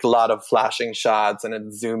it like a lot of flashing shots and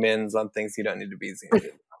it zoom ins on things you don't need to be zoomed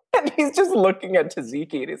in. And he's just looking at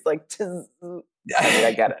Tzatziki and he's like,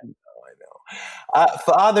 I get it. I know.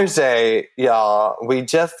 Father's Day, y'all. We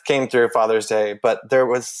just came through Father's Day, but there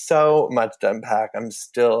was so much to unpack. I'm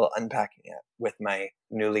still unpacking it with my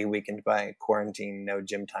newly weakened by quarantine, no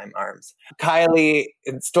gym time arms. Kylie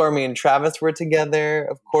and Stormy and Travis were together,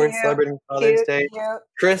 of course, celebrating Father's Day. Cute.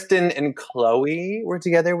 Kristen and Chloe were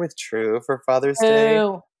together with True for Father's Day.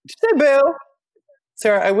 Did you say boo?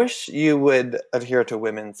 Sarah, I wish you would adhere to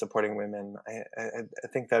women supporting women. I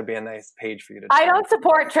think that would be a nice page for you to I don't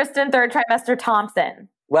support Tristan third trimester Thompson.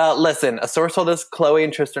 Well, listen, a source told us Chloe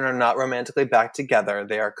and Tristan are not romantically back together.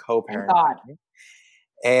 They are co-parenting.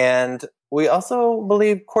 And we also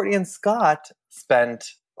believe Kourtney and Scott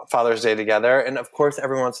spent Father's Day together. And of course,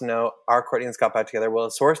 everyone wants to know, are Kourtney and Scott back together? Well,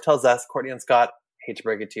 a source tells us Kourtney and Scott, hate to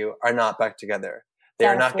break it to you, are not back together. They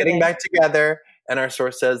are not getting back together. And our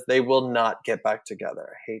source says they will not get back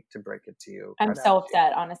together. Hate to break it to you. I'm so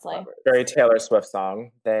upset, honestly. Very Taylor Swift song.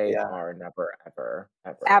 They are never,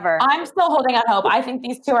 ever. I'm still holding out hope. I think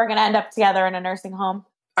these two are going to end up together in a nursing home.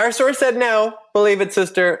 Our source said no. Believe it,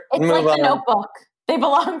 sister. It's Move like The on. Notebook. They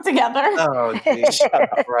belong together. Oh, geez. Shut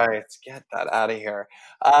up. Right. Get that out of here.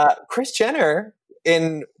 Kris Jenner,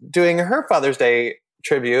 in doing her Father's Day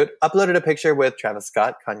tribute, uploaded a picture with Travis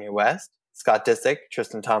Scott, Kanye West, Scott Disick,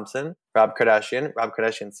 Tristan Thompson, Rob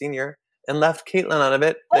Kardashian Sr., and left Caitlyn out of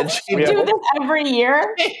it. Does she do this every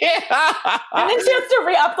year? Yeah. And then she has to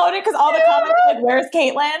re-upload it because all the comments are like, where's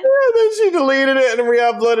Caitlyn? And then she deleted it and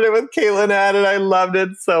re-uploaded it with Caitlyn added. I loved it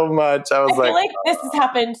so much. I feel like this has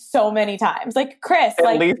happened so many times. Like, Chris,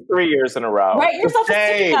 at least 3 years in a row. Write yourself a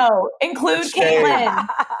sticky note. Include Caitlyn.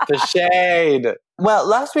 The shade. Well,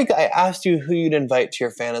 last week I asked you who you'd invite to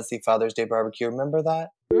your fantasy Father's Day barbecue. Remember that?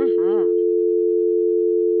 Mm-hmm.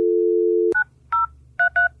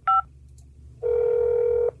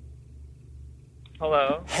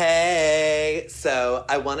 Hello. Hey, so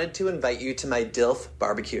I wanted to invite you to my DILF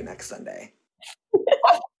barbecue next Sunday.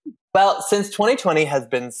 Well, since 2020 has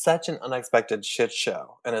been such an unexpected shit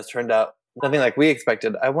show and has turned out nothing like we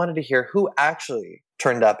expected, I wanted to hear who actually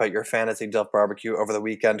turned up at your fantasy DILF barbecue over the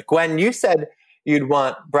weekend. Gwen, you said you'd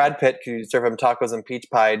want Brad Pitt, because you'd serve him tacos and peach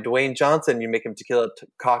pie. Dwayne Johnson, you'd make him tequila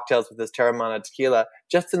cocktails with his Terramana tequila.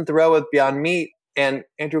 Justin Theroux with Beyond Meat. And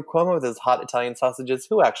Andrew Cuomo with his hot Italian sausages.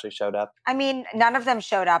 Who actually showed up? I mean, none of them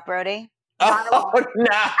showed up, Brody. Oh, no.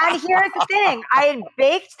 And here's the thing. I had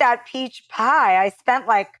baked that peach pie. I spent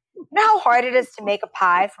you know how hard it is to make a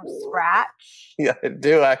pie from scratch? Yeah, I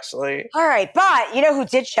do, actually. All right. But you know who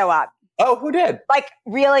did show up? Oh, who did?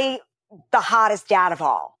 Really the hottest dad of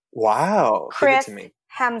all. Wow. Chris Give it to me.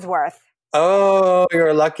 Hemsworth. Oh, you're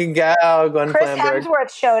a lucky gal, Gwen Chris Flamberg.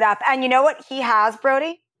 Hemsworth showed up. And you know what he has,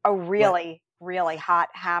 Brody? A really hot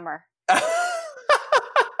hammer.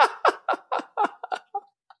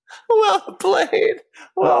 Well played.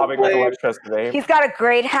 Electricity. He's got a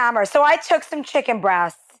great hammer. So I took some chicken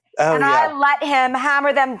breasts I let him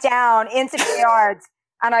hammer them down into the yards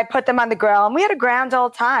and I put them on the grill. And we had a grand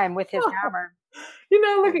old time with his hammer. You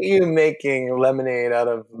know, look at you making lemonade out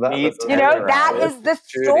of that. That is the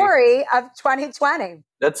story of 2020.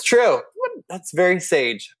 That's true. That's very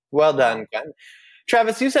sage. Well done, Gwen.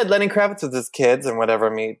 Travis, you said Lenny Kravitz with his kids and whatever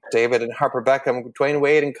meet David and Harper Beckham, Dwayne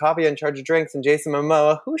Wade and Kavya in charge of drinks, and Jason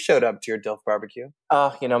Momoa. Who showed up to your DILF barbecue?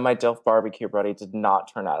 My DILF barbecue, Brody, did not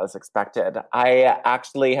turn out as expected. I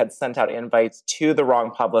actually had sent out invites to the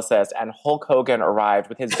wrong publicist, and Hulk Hogan arrived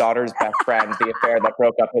with his daughter's best friend, the affair that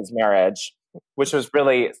broke up his marriage, which was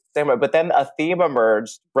really similar. But then a theme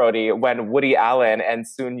emerged, Brody, when Woody Allen and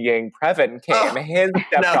Soon Yang Previn came, his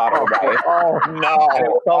stepdaughter wife. Oh, no. And it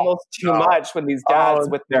was almost too much when these dads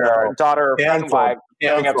with their daughter friend wife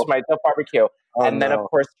showing up to my DILF barbecue. And then, of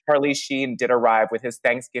course, Charlie Sheen did arrive with his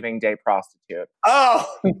Thanksgiving Day prostitute. Oh!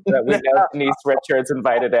 That we know Denise Richards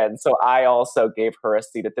invited in. So I also gave her a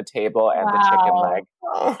seat at the table and the chicken leg.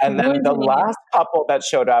 And then the last couple that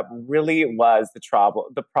showed up really was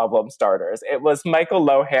the problem starters. It was Michael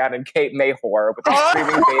Lohan and Kate Mayhor with a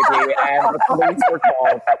screaming baby, and the police were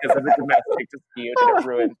called because of a domestic dispute, and it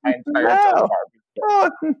ruined my entire DILF barbecue. Oh,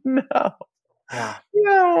 no.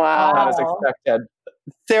 Yeah, wow. Not as expected.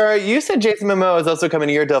 Sarah, you said Jason Momoa is also coming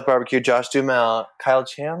to your DILF barbecue. Josh Duhamel, Kyle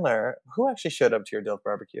Chandler. Who actually showed up to your DILF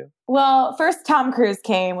barbecue? Well, first Tom Cruise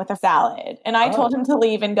came with a salad, and I told him to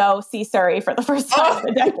leave and go see Surrey for the first time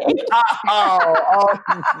in a decade.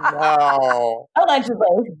 No.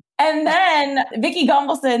 Allegedly. And then Vicky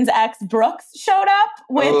Gunvalson's ex, Brooks, showed up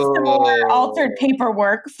with some more altered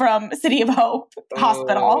paperwork from City of Hope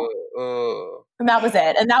Hospital. And that was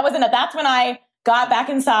it. And that's when I got back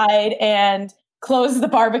inside and closed the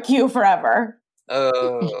barbecue forever.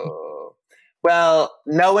 Well,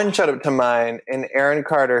 no one showed up to mine, and Aaron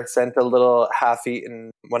Carter sent a little half-eaten,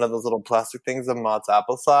 one of those little plastic things of Mott's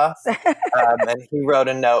applesauce, and he wrote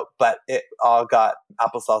a note, but it all got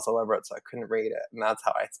applesauce all over it, so I couldn't read it, and that's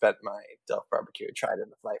how I spent my DILF barbecue. Tried to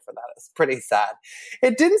life for that. It's pretty sad.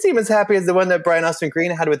 It didn't seem as happy as the one that Brian Austin Green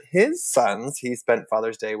had with his sons. He spent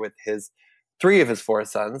Father's Day with three of his four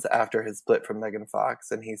sons after his split from Megan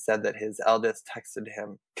Fox, and he said that his eldest texted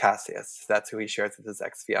him Cassius. That's who he shares with his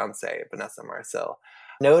ex-fiancée, Vanessa Marcil,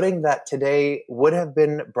 noting that today would have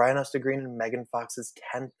been Brian Austin Green and Megan Fox's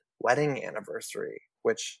 10th wedding anniversary,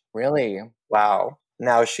 which really, wow.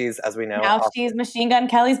 Now she's, as we know, she's Machine Gun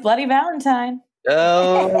Kelly's Bloody Valentine.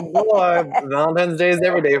 Oh boy, Valentine's Day is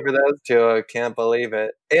every day for those two. I can't believe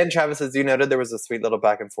it. And Travis, as you noted, there was a sweet little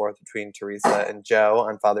back and forth between Teresa and Joe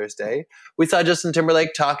on Father's Day. We saw Justin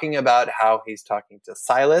Timberlake talking about how he's talking to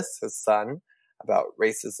Silas, his son, about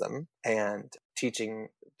racism and teaching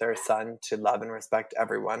their son to love and respect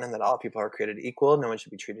everyone and that all people are created equal. No one should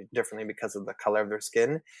be treated differently because of the color of their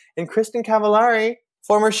skin. And Kristen Cavallari,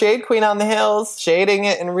 former shade queen on the hills, shading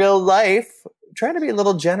it in real life, trying to be a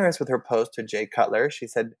little generous with her post to Jay Cutler. She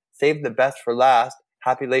said, "Save the best for last.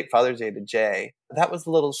 Happy late Father's Day to Jay." That was a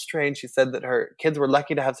little strange. She said that her kids were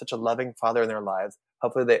lucky to have such a loving father in their lives.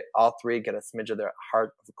 Hopefully they all three get a smidge of their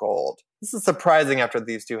heart of gold. This is surprising after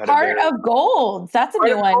these two had Heart of gold. That's a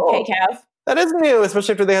new one, K-Cav. That is new,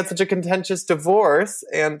 especially after they had such a contentious divorce.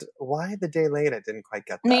 And why the day late? I didn't quite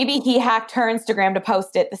get that. Maybe he hacked her Instagram to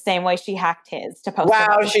post it the same way she hacked his to post it.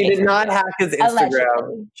 Wow, she did not hack his Instagram.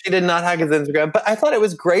 Allegedly. She did not hack his Instagram. But I thought it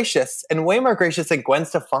was gracious and way more gracious than Gwen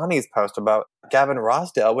Stefani's post about Gavin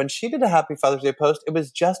Rossdale. When she did a Happy Father's Day post, it was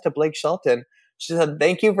just to Blake Shelton. She said,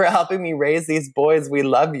 "Thank you for helping me raise these boys. We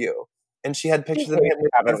love you." And she had pictures of him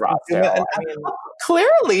with Gavin Rossdale.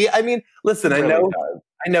 Clearly, I mean, listen, really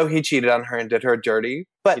I know he cheated on her and did her dirty,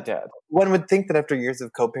 but one would think that after years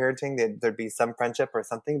of co-parenting, there'd be some friendship or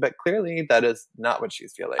something, but clearly that is not what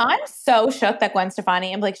she's feeling. I'm so shook that Gwen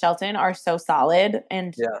Stefani and Blake Shelton are so solid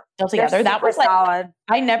and still together. That was solid.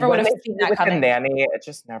 I never would have seen that coming. The nanny, it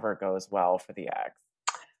just never goes well for the ex.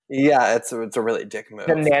 Yeah, it's a really dick move.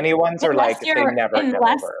 The nanny ones are like, they never get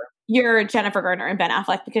over. You're Jennifer Garner and Ben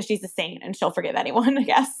Affleck because she's a saint and she'll forgive anyone, I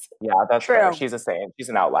guess. Yeah, that's true. She's a saint. She's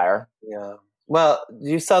an outlier. Yeah. Well,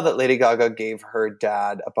 you saw that Lady Gaga gave her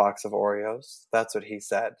dad a box of Oreos. That's what he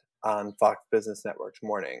said on Fox Business Network's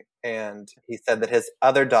Morning. And he said that his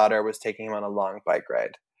other daughter was taking him on a long bike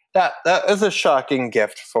ride. That was a shocking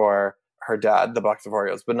gift for her dad, the box of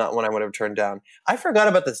Oreos, but not one I would have turned down. I forgot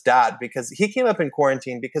about this dad because he came up in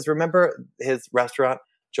quarantine because remember his restaurant,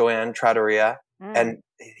 Joanne Trattoria? And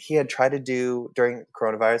he had tried to do, during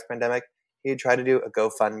coronavirus pandemic, he had tried to do a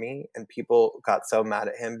GoFundMe and people got so mad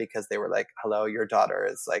at him because they were like, "Hello, your daughter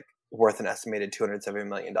is like worth an estimated $275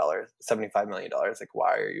 million. Like,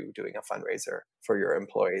 why are you doing a fundraiser for your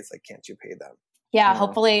employees? Like, can't you pay them?" Yeah,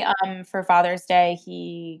 hopefully for Father's Day,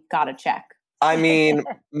 he got a check. I mean,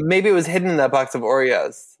 maybe it was hidden in that box of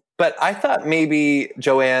Oreos. But I thought maybe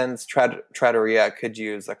Joanne's Trattoria could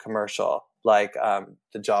use a commercial like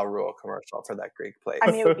the Ja Rule commercial for that Greek place. I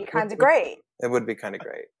mean, it would be kind of great. It would be kind of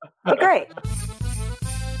great. Great.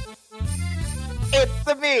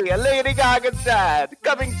 It's me, Lady Gaga's dad,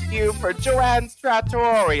 coming to you for Joanne's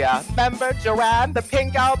Trattoria. Remember Joanne, the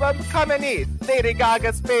Pink album? Come and eat Lady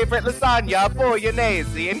Gaga's favorite lasagna,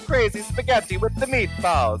 bolognese, and crazy spaghetti with the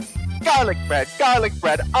meatballs. Garlic bread,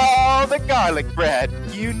 all the garlic bread.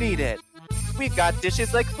 You need it. We've got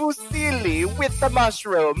dishes like fusilli with the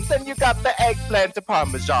mushrooms, and you got the eggplant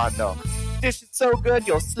parmigiano. Dish is so good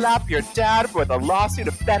you'll slap your dad with a lawsuit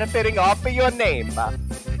of benefiting off of your name.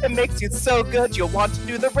 It makes you so good you'll want to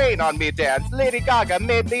do the Rain on Me dance. Lady Gaga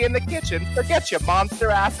made me in the kitchen, so get your monster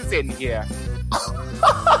asses in here.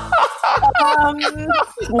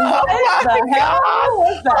 What the hell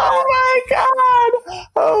was that?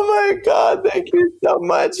 Oh my God. Thank you so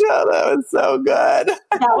much. Oh, that was so good.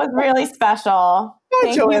 That was really special.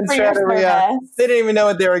 Thank you for your service. They didn't even know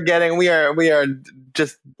what they were getting. We are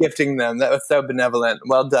just gifting them. That was so benevolent.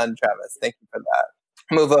 Well done, Travis. Thank you for that.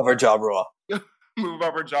 Move over, Ja Rule. Move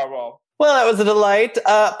over, Ja Rule. Well, that was a delight.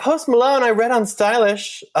 Post Malone, I read on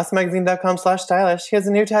Stylish, usmagazine.com/stylish. He has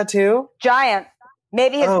a new tattoo. Giant.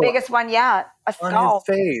 Maybe his biggest one yet. A skull. On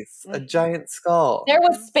his face. A giant skull. There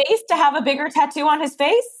was space to have a bigger tattoo on his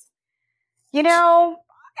face? You know,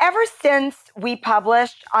 ever since we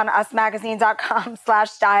published on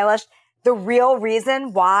usmagazine.com/stylish the real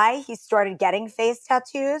reason why he started getting face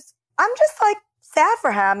tattoos, I'm just like sad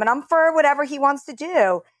for him and I'm for whatever he wants to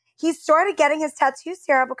do. He started getting his tattoos,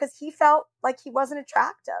 Sarah, because he felt like he wasn't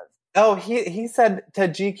attractive. Oh, he said to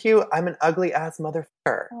GQ, "I'm an ugly ass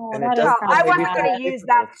motherfucker." Oh, and I wasn't going to use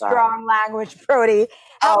that strong language, Brody.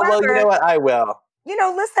 However, well, you know what? I will. You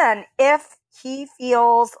know, listen, if he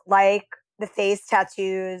feels like the face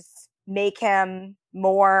tattoos make him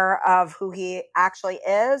more of who he actually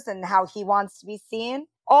is and how he wants to be seen,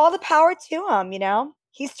 all the power to him, you know?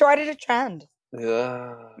 He started a trend.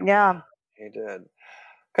 Yeah. He did.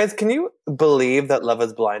 Guys, can you believe that Love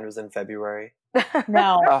is Blind was in February?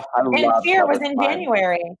 No. And Cheer was in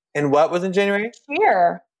January. And what was in January?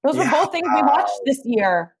 Cheer. Those were both things we watched this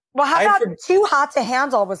year. Well, how about Too Hot to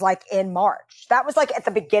Handle was like in March? That was like at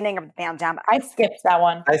the beginning of the pandemic. I skipped that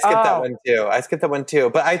one. I skipped that one too.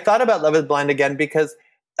 But I thought about Love is Blind again because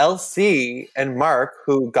LC and Mark,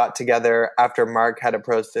 who got together after Mark had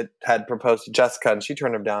proposed to Jessica and she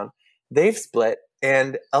turned him down, they've split.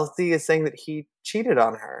 And LC is saying that he cheated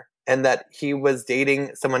on her and that he was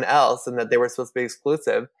dating someone else and that they were supposed to be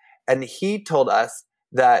exclusive. And he told us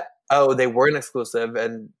that, they weren't exclusive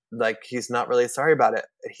and like he's not really sorry about it.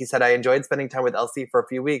 He said, I enjoyed spending time with LC for a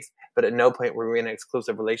few weeks, but at no point were we in an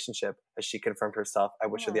exclusive relationship. As she confirmed herself, I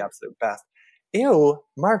wish her the absolute best. Ew,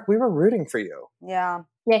 Mark, we were rooting for you. Yeah.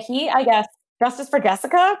 Yeah, I guess, justice for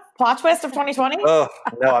Jessica? Plot twist of 2020? Oh,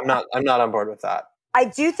 no, I'm not on board with that. I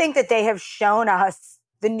do think that they have shown us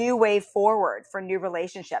the new way forward for new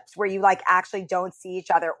relationships where you like actually don't see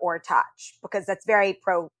each other or touch, because that's very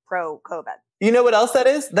pro COVID. You know what else that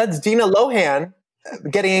is? That's Dina Lohan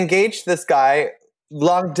getting engaged to this guy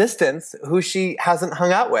long distance who she hasn't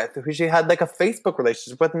hung out with, who she had like a Facebook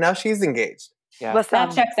relationship with, and now she's engaged. Yeah. Listen,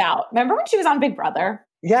 That checks out. Remember when she was on Big Brother?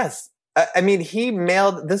 Yes. I mean,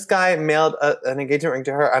 this guy mailed an engagement ring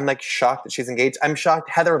to her. I'm like shocked that she's engaged. I'm shocked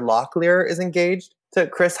Heather Locklear is engaged to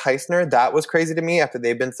Chris Heisner. That was crazy to me after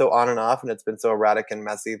they've been so on and off and it's been so erratic and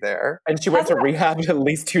messy there. And she went to rehab at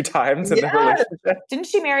least 2 times in the relationship. Didn't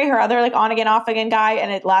she marry her other like on again, off again guy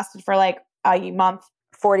and it lasted for like a month?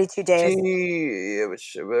 42 days.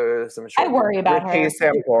 I worry about her.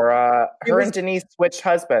 Sambora. Her and Denise switched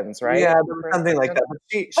husbands, right? Yeah, something like that. But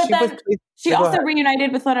she also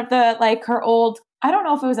reunited with one of the like her old, I don't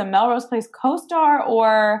know if it was a Melrose Place co-star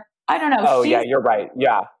or I don't know. Oh yeah, you're right.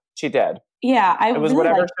 Yeah, she did. Yeah, it was really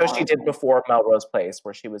whatever show she did before Melrose Place,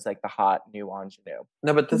 where she was like the hot new ingenue.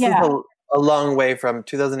 No, but this is a long way from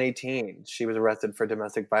 2018. She was arrested for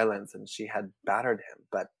domestic violence, and she had battered him.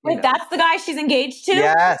 But wait, that's the guy she's engaged to?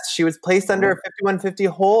 Yes, she was placed under a 5150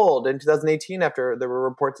 hold in 2018 after there were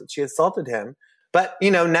reports that she assaulted him. But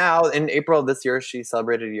now in April of this year, she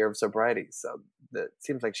celebrated a year of sobriety. So it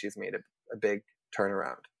seems like she's made a big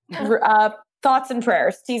turnaround. Thoughts and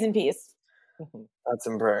prayers, T's and P's. Thoughts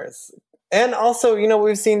and prayers. And also,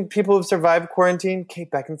 we've seen people who've survived quarantine. Kate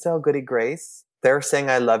Beckinsale, Goody Grace. They're saying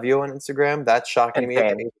I love you on Instagram. That's shocking to me.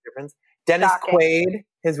 That makes a difference. Dennis Quaid,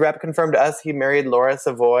 his rep confirmed to us he married Laura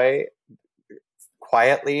Savoy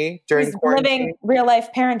quietly during quarantine. Living real life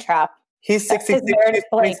Parent Trap. He's 66, she's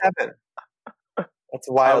 27. That's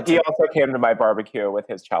wild. He also came to my barbecue with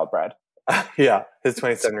his child bride. Yeah, his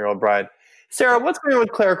 27-year-old bride. Sarah, what's going on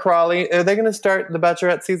with Claire Crawley? Are they going to start the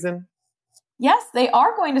Bachelorette season? Yes, they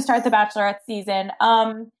are going to start the Bachelorette season.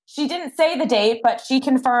 She didn't say the date, but she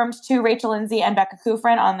confirmed to Rachel Lindsay and Becca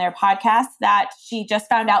Kufrin on their podcast that she just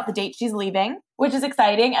found out the date she's leaving, which is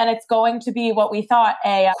exciting. And it's going to be what we thought,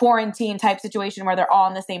 a quarantine type situation where they're all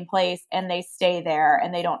in the same place and they stay there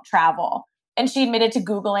and they don't travel. And she admitted to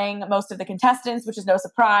Googling most of the contestants, which is no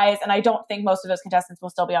surprise. And I don't think most of those contestants will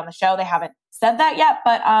still be on the show. They haven't said that yet.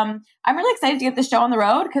 But I'm really excited to get this show on the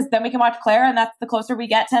road because then we can watch Claire. And that's the closer we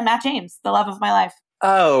get to Matt James, the love of my life.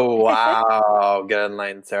 Oh, wow. Get in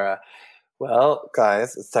line, Sarah. Well,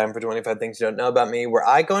 guys, it's time for 25 Things You Don't Know About Me, where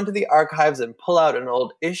I go into the archives and pull out an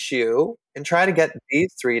old issue and try to get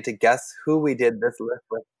these three to guess who we did this list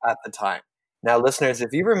with at the time. Now, listeners,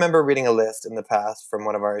 if you remember reading a list in the past from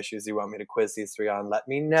one of our issues you want me to quiz these three on, let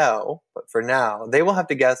me know. But for now, they will have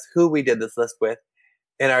to guess who we did this list with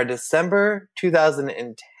in our December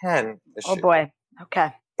 2010 issue. Oh, boy. Okay.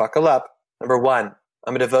 Buckle up. Number 1,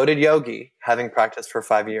 I'm a devoted yogi, having practiced for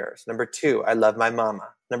 5 years. Number 2, I love my mama.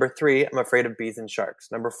 Number 3, I'm afraid of bees and sharks.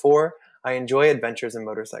 Number 4, I enjoy adventures in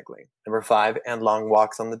motorcycling. Number 5, and long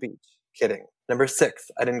walks on the beach. Kidding. Number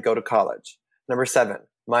 6, I didn't go to college. Number 7,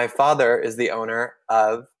 my father is the owner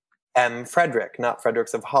of M. Frederick, not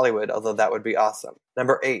Fredericks of Hollywood, although that would be awesome.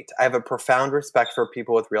 Number 8, I have a profound respect for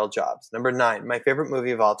people with real jobs. Number 9, my favorite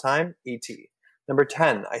movie of all time, E.T. Number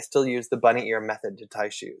 10, I still use the bunny ear method to tie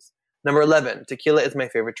shoes. Number 11, tequila is my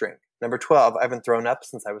favorite drink. Number 12, I haven't thrown up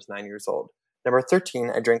since I was 9 years old. Number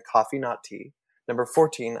 13, I drink coffee, not tea. Number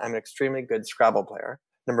 14, I'm an extremely good Scrabble player.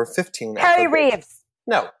 Number 15, Harry Reeves.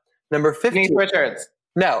 No. Number 15, Denise Richards.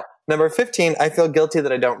 No. Number 15, I feel guilty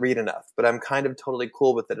that I don't read enough, but I'm kind of totally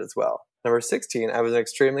cool with it as well. Number 16, I was an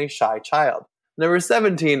extremely shy child. Number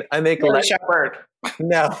 17, I make Shepherd.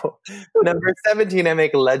 No. Number 17, I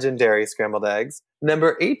make legendary scrambled eggs.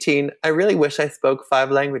 Number 18, I really wish I spoke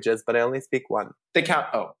 5 languages, but I only speak 1. The count.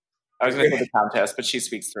 Oh, I was going to say the Countess, but she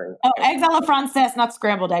speaks 3. Oh, eggs a la Francaise, not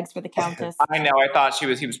scrambled eggs for the Countess. I know. I thought he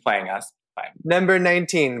was playing us. Fine. Number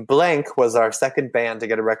 19, Blank was our second band to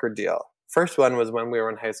get a record deal. First one was when we were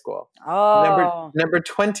in high school. Oh. Number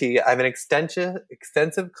 20, I have an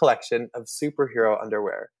extensive collection of superhero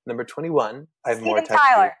underwear. Number 21, I have more tattoos.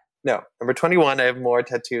 Tyler. No. Number 21, I have more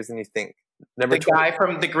tattoos than you think. Number the guy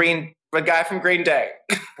from the green The guy from Green Day.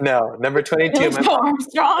 No. Number 22.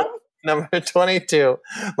 Armstrong. Number 22.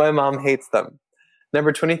 My mom hates them.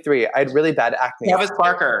 Number 23. I had really bad acne. Travis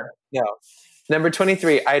Barker. No. Number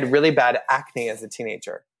 23. I had really bad acne as a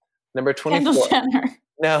teenager. Number 24. Kendall Jenner.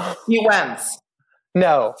 No. He wins.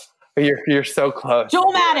 No. You're so close.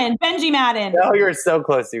 Joel Madden. Benji Madden. No, you're so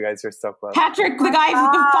close, you guys. You're so close. Patrick, the guy,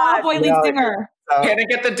 the Fall Out Boy lead singer. Can't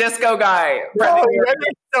get the disco guy. No, you're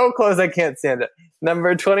so close. I can't stand it.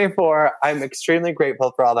 Number 24. I'm extremely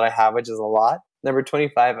grateful for all that I have, which is a lot. Number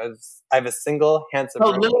 25. I have a single, handsome.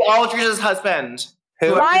 Oh, Lily Aldridge's husband.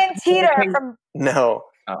 Who? Ryan Teeter from. No.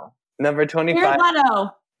 Oh. Number 25. Jared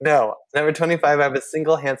Leto. No. Number 25. I have a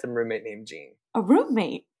single, handsome roommate named Gene. A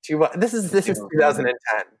roommate. This is 2010.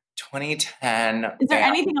 2010. Is there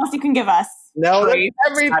anything else you can give us? No, that's Trace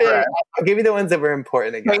everything. Cyrus. I'll give you the ones that were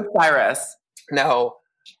important again. Trace Cyrus. No.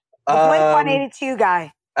 The Blink-182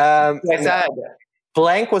 guy. I said.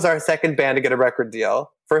 Blank was our second band to get a record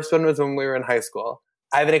deal. First one was when we were in high school.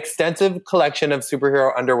 I have an extensive collection of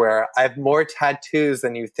superhero underwear. I have more tattoos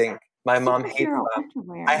than you think. My mom hates them.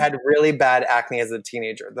 Underwear. I had really bad acne as a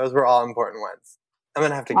teenager. Those were all important ones. I'm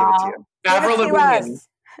going to have to give it to you. Avril Give it to Lavigne. us.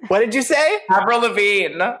 What did you say? Avril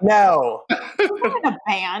Lavigne. No. What in a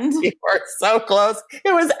band? You were so close.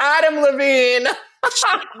 It was Adam Levine.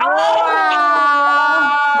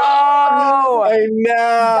 Oh, I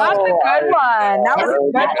know. that's a good one. That was a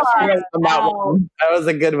good one. That was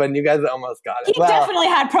a good one. You guys almost got it. He definitely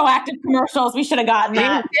had proactive commercials. We should have gotten He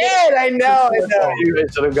that. did. I know. You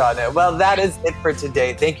guys should have gotten it. Well, that is it for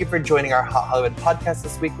today. Thank you for joining our Hot Hollywood podcast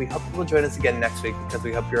this week. We hope you will join us again next week because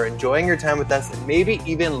we hope you're enjoying your time with us and maybe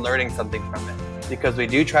even learning something from it because we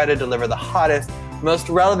do try to deliver the hottest, most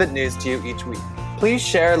relevant news to you each week. Please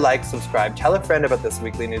share, like, subscribe, tell a friend about this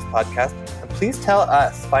weekly news podcast, and please tell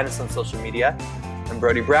us. Find us on social media. I'm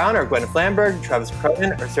Brody Brown or Gwen Flamberg, Travis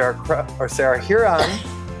Cronin or Sarah Huron.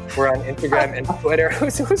 We're on Instagram and Twitter.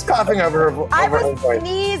 Who's coughing over her I her was voice?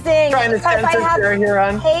 sneezing Trying to because I censor Sarah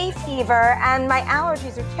Huron. have hay fever and my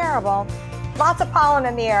allergies are terrible. Lots of pollen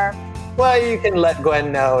in the air. Well, you can let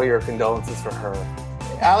Gwen know your condolences for her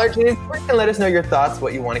allergies, or you can let us know your thoughts,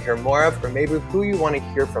 what you want to hear more of, or maybe who you want to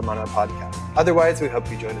hear from on our podcast. Otherwise, we hope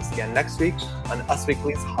you join us again next week on Us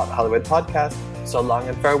Weekly's Hot Hollywood podcast. So long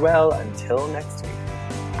and farewell until next week.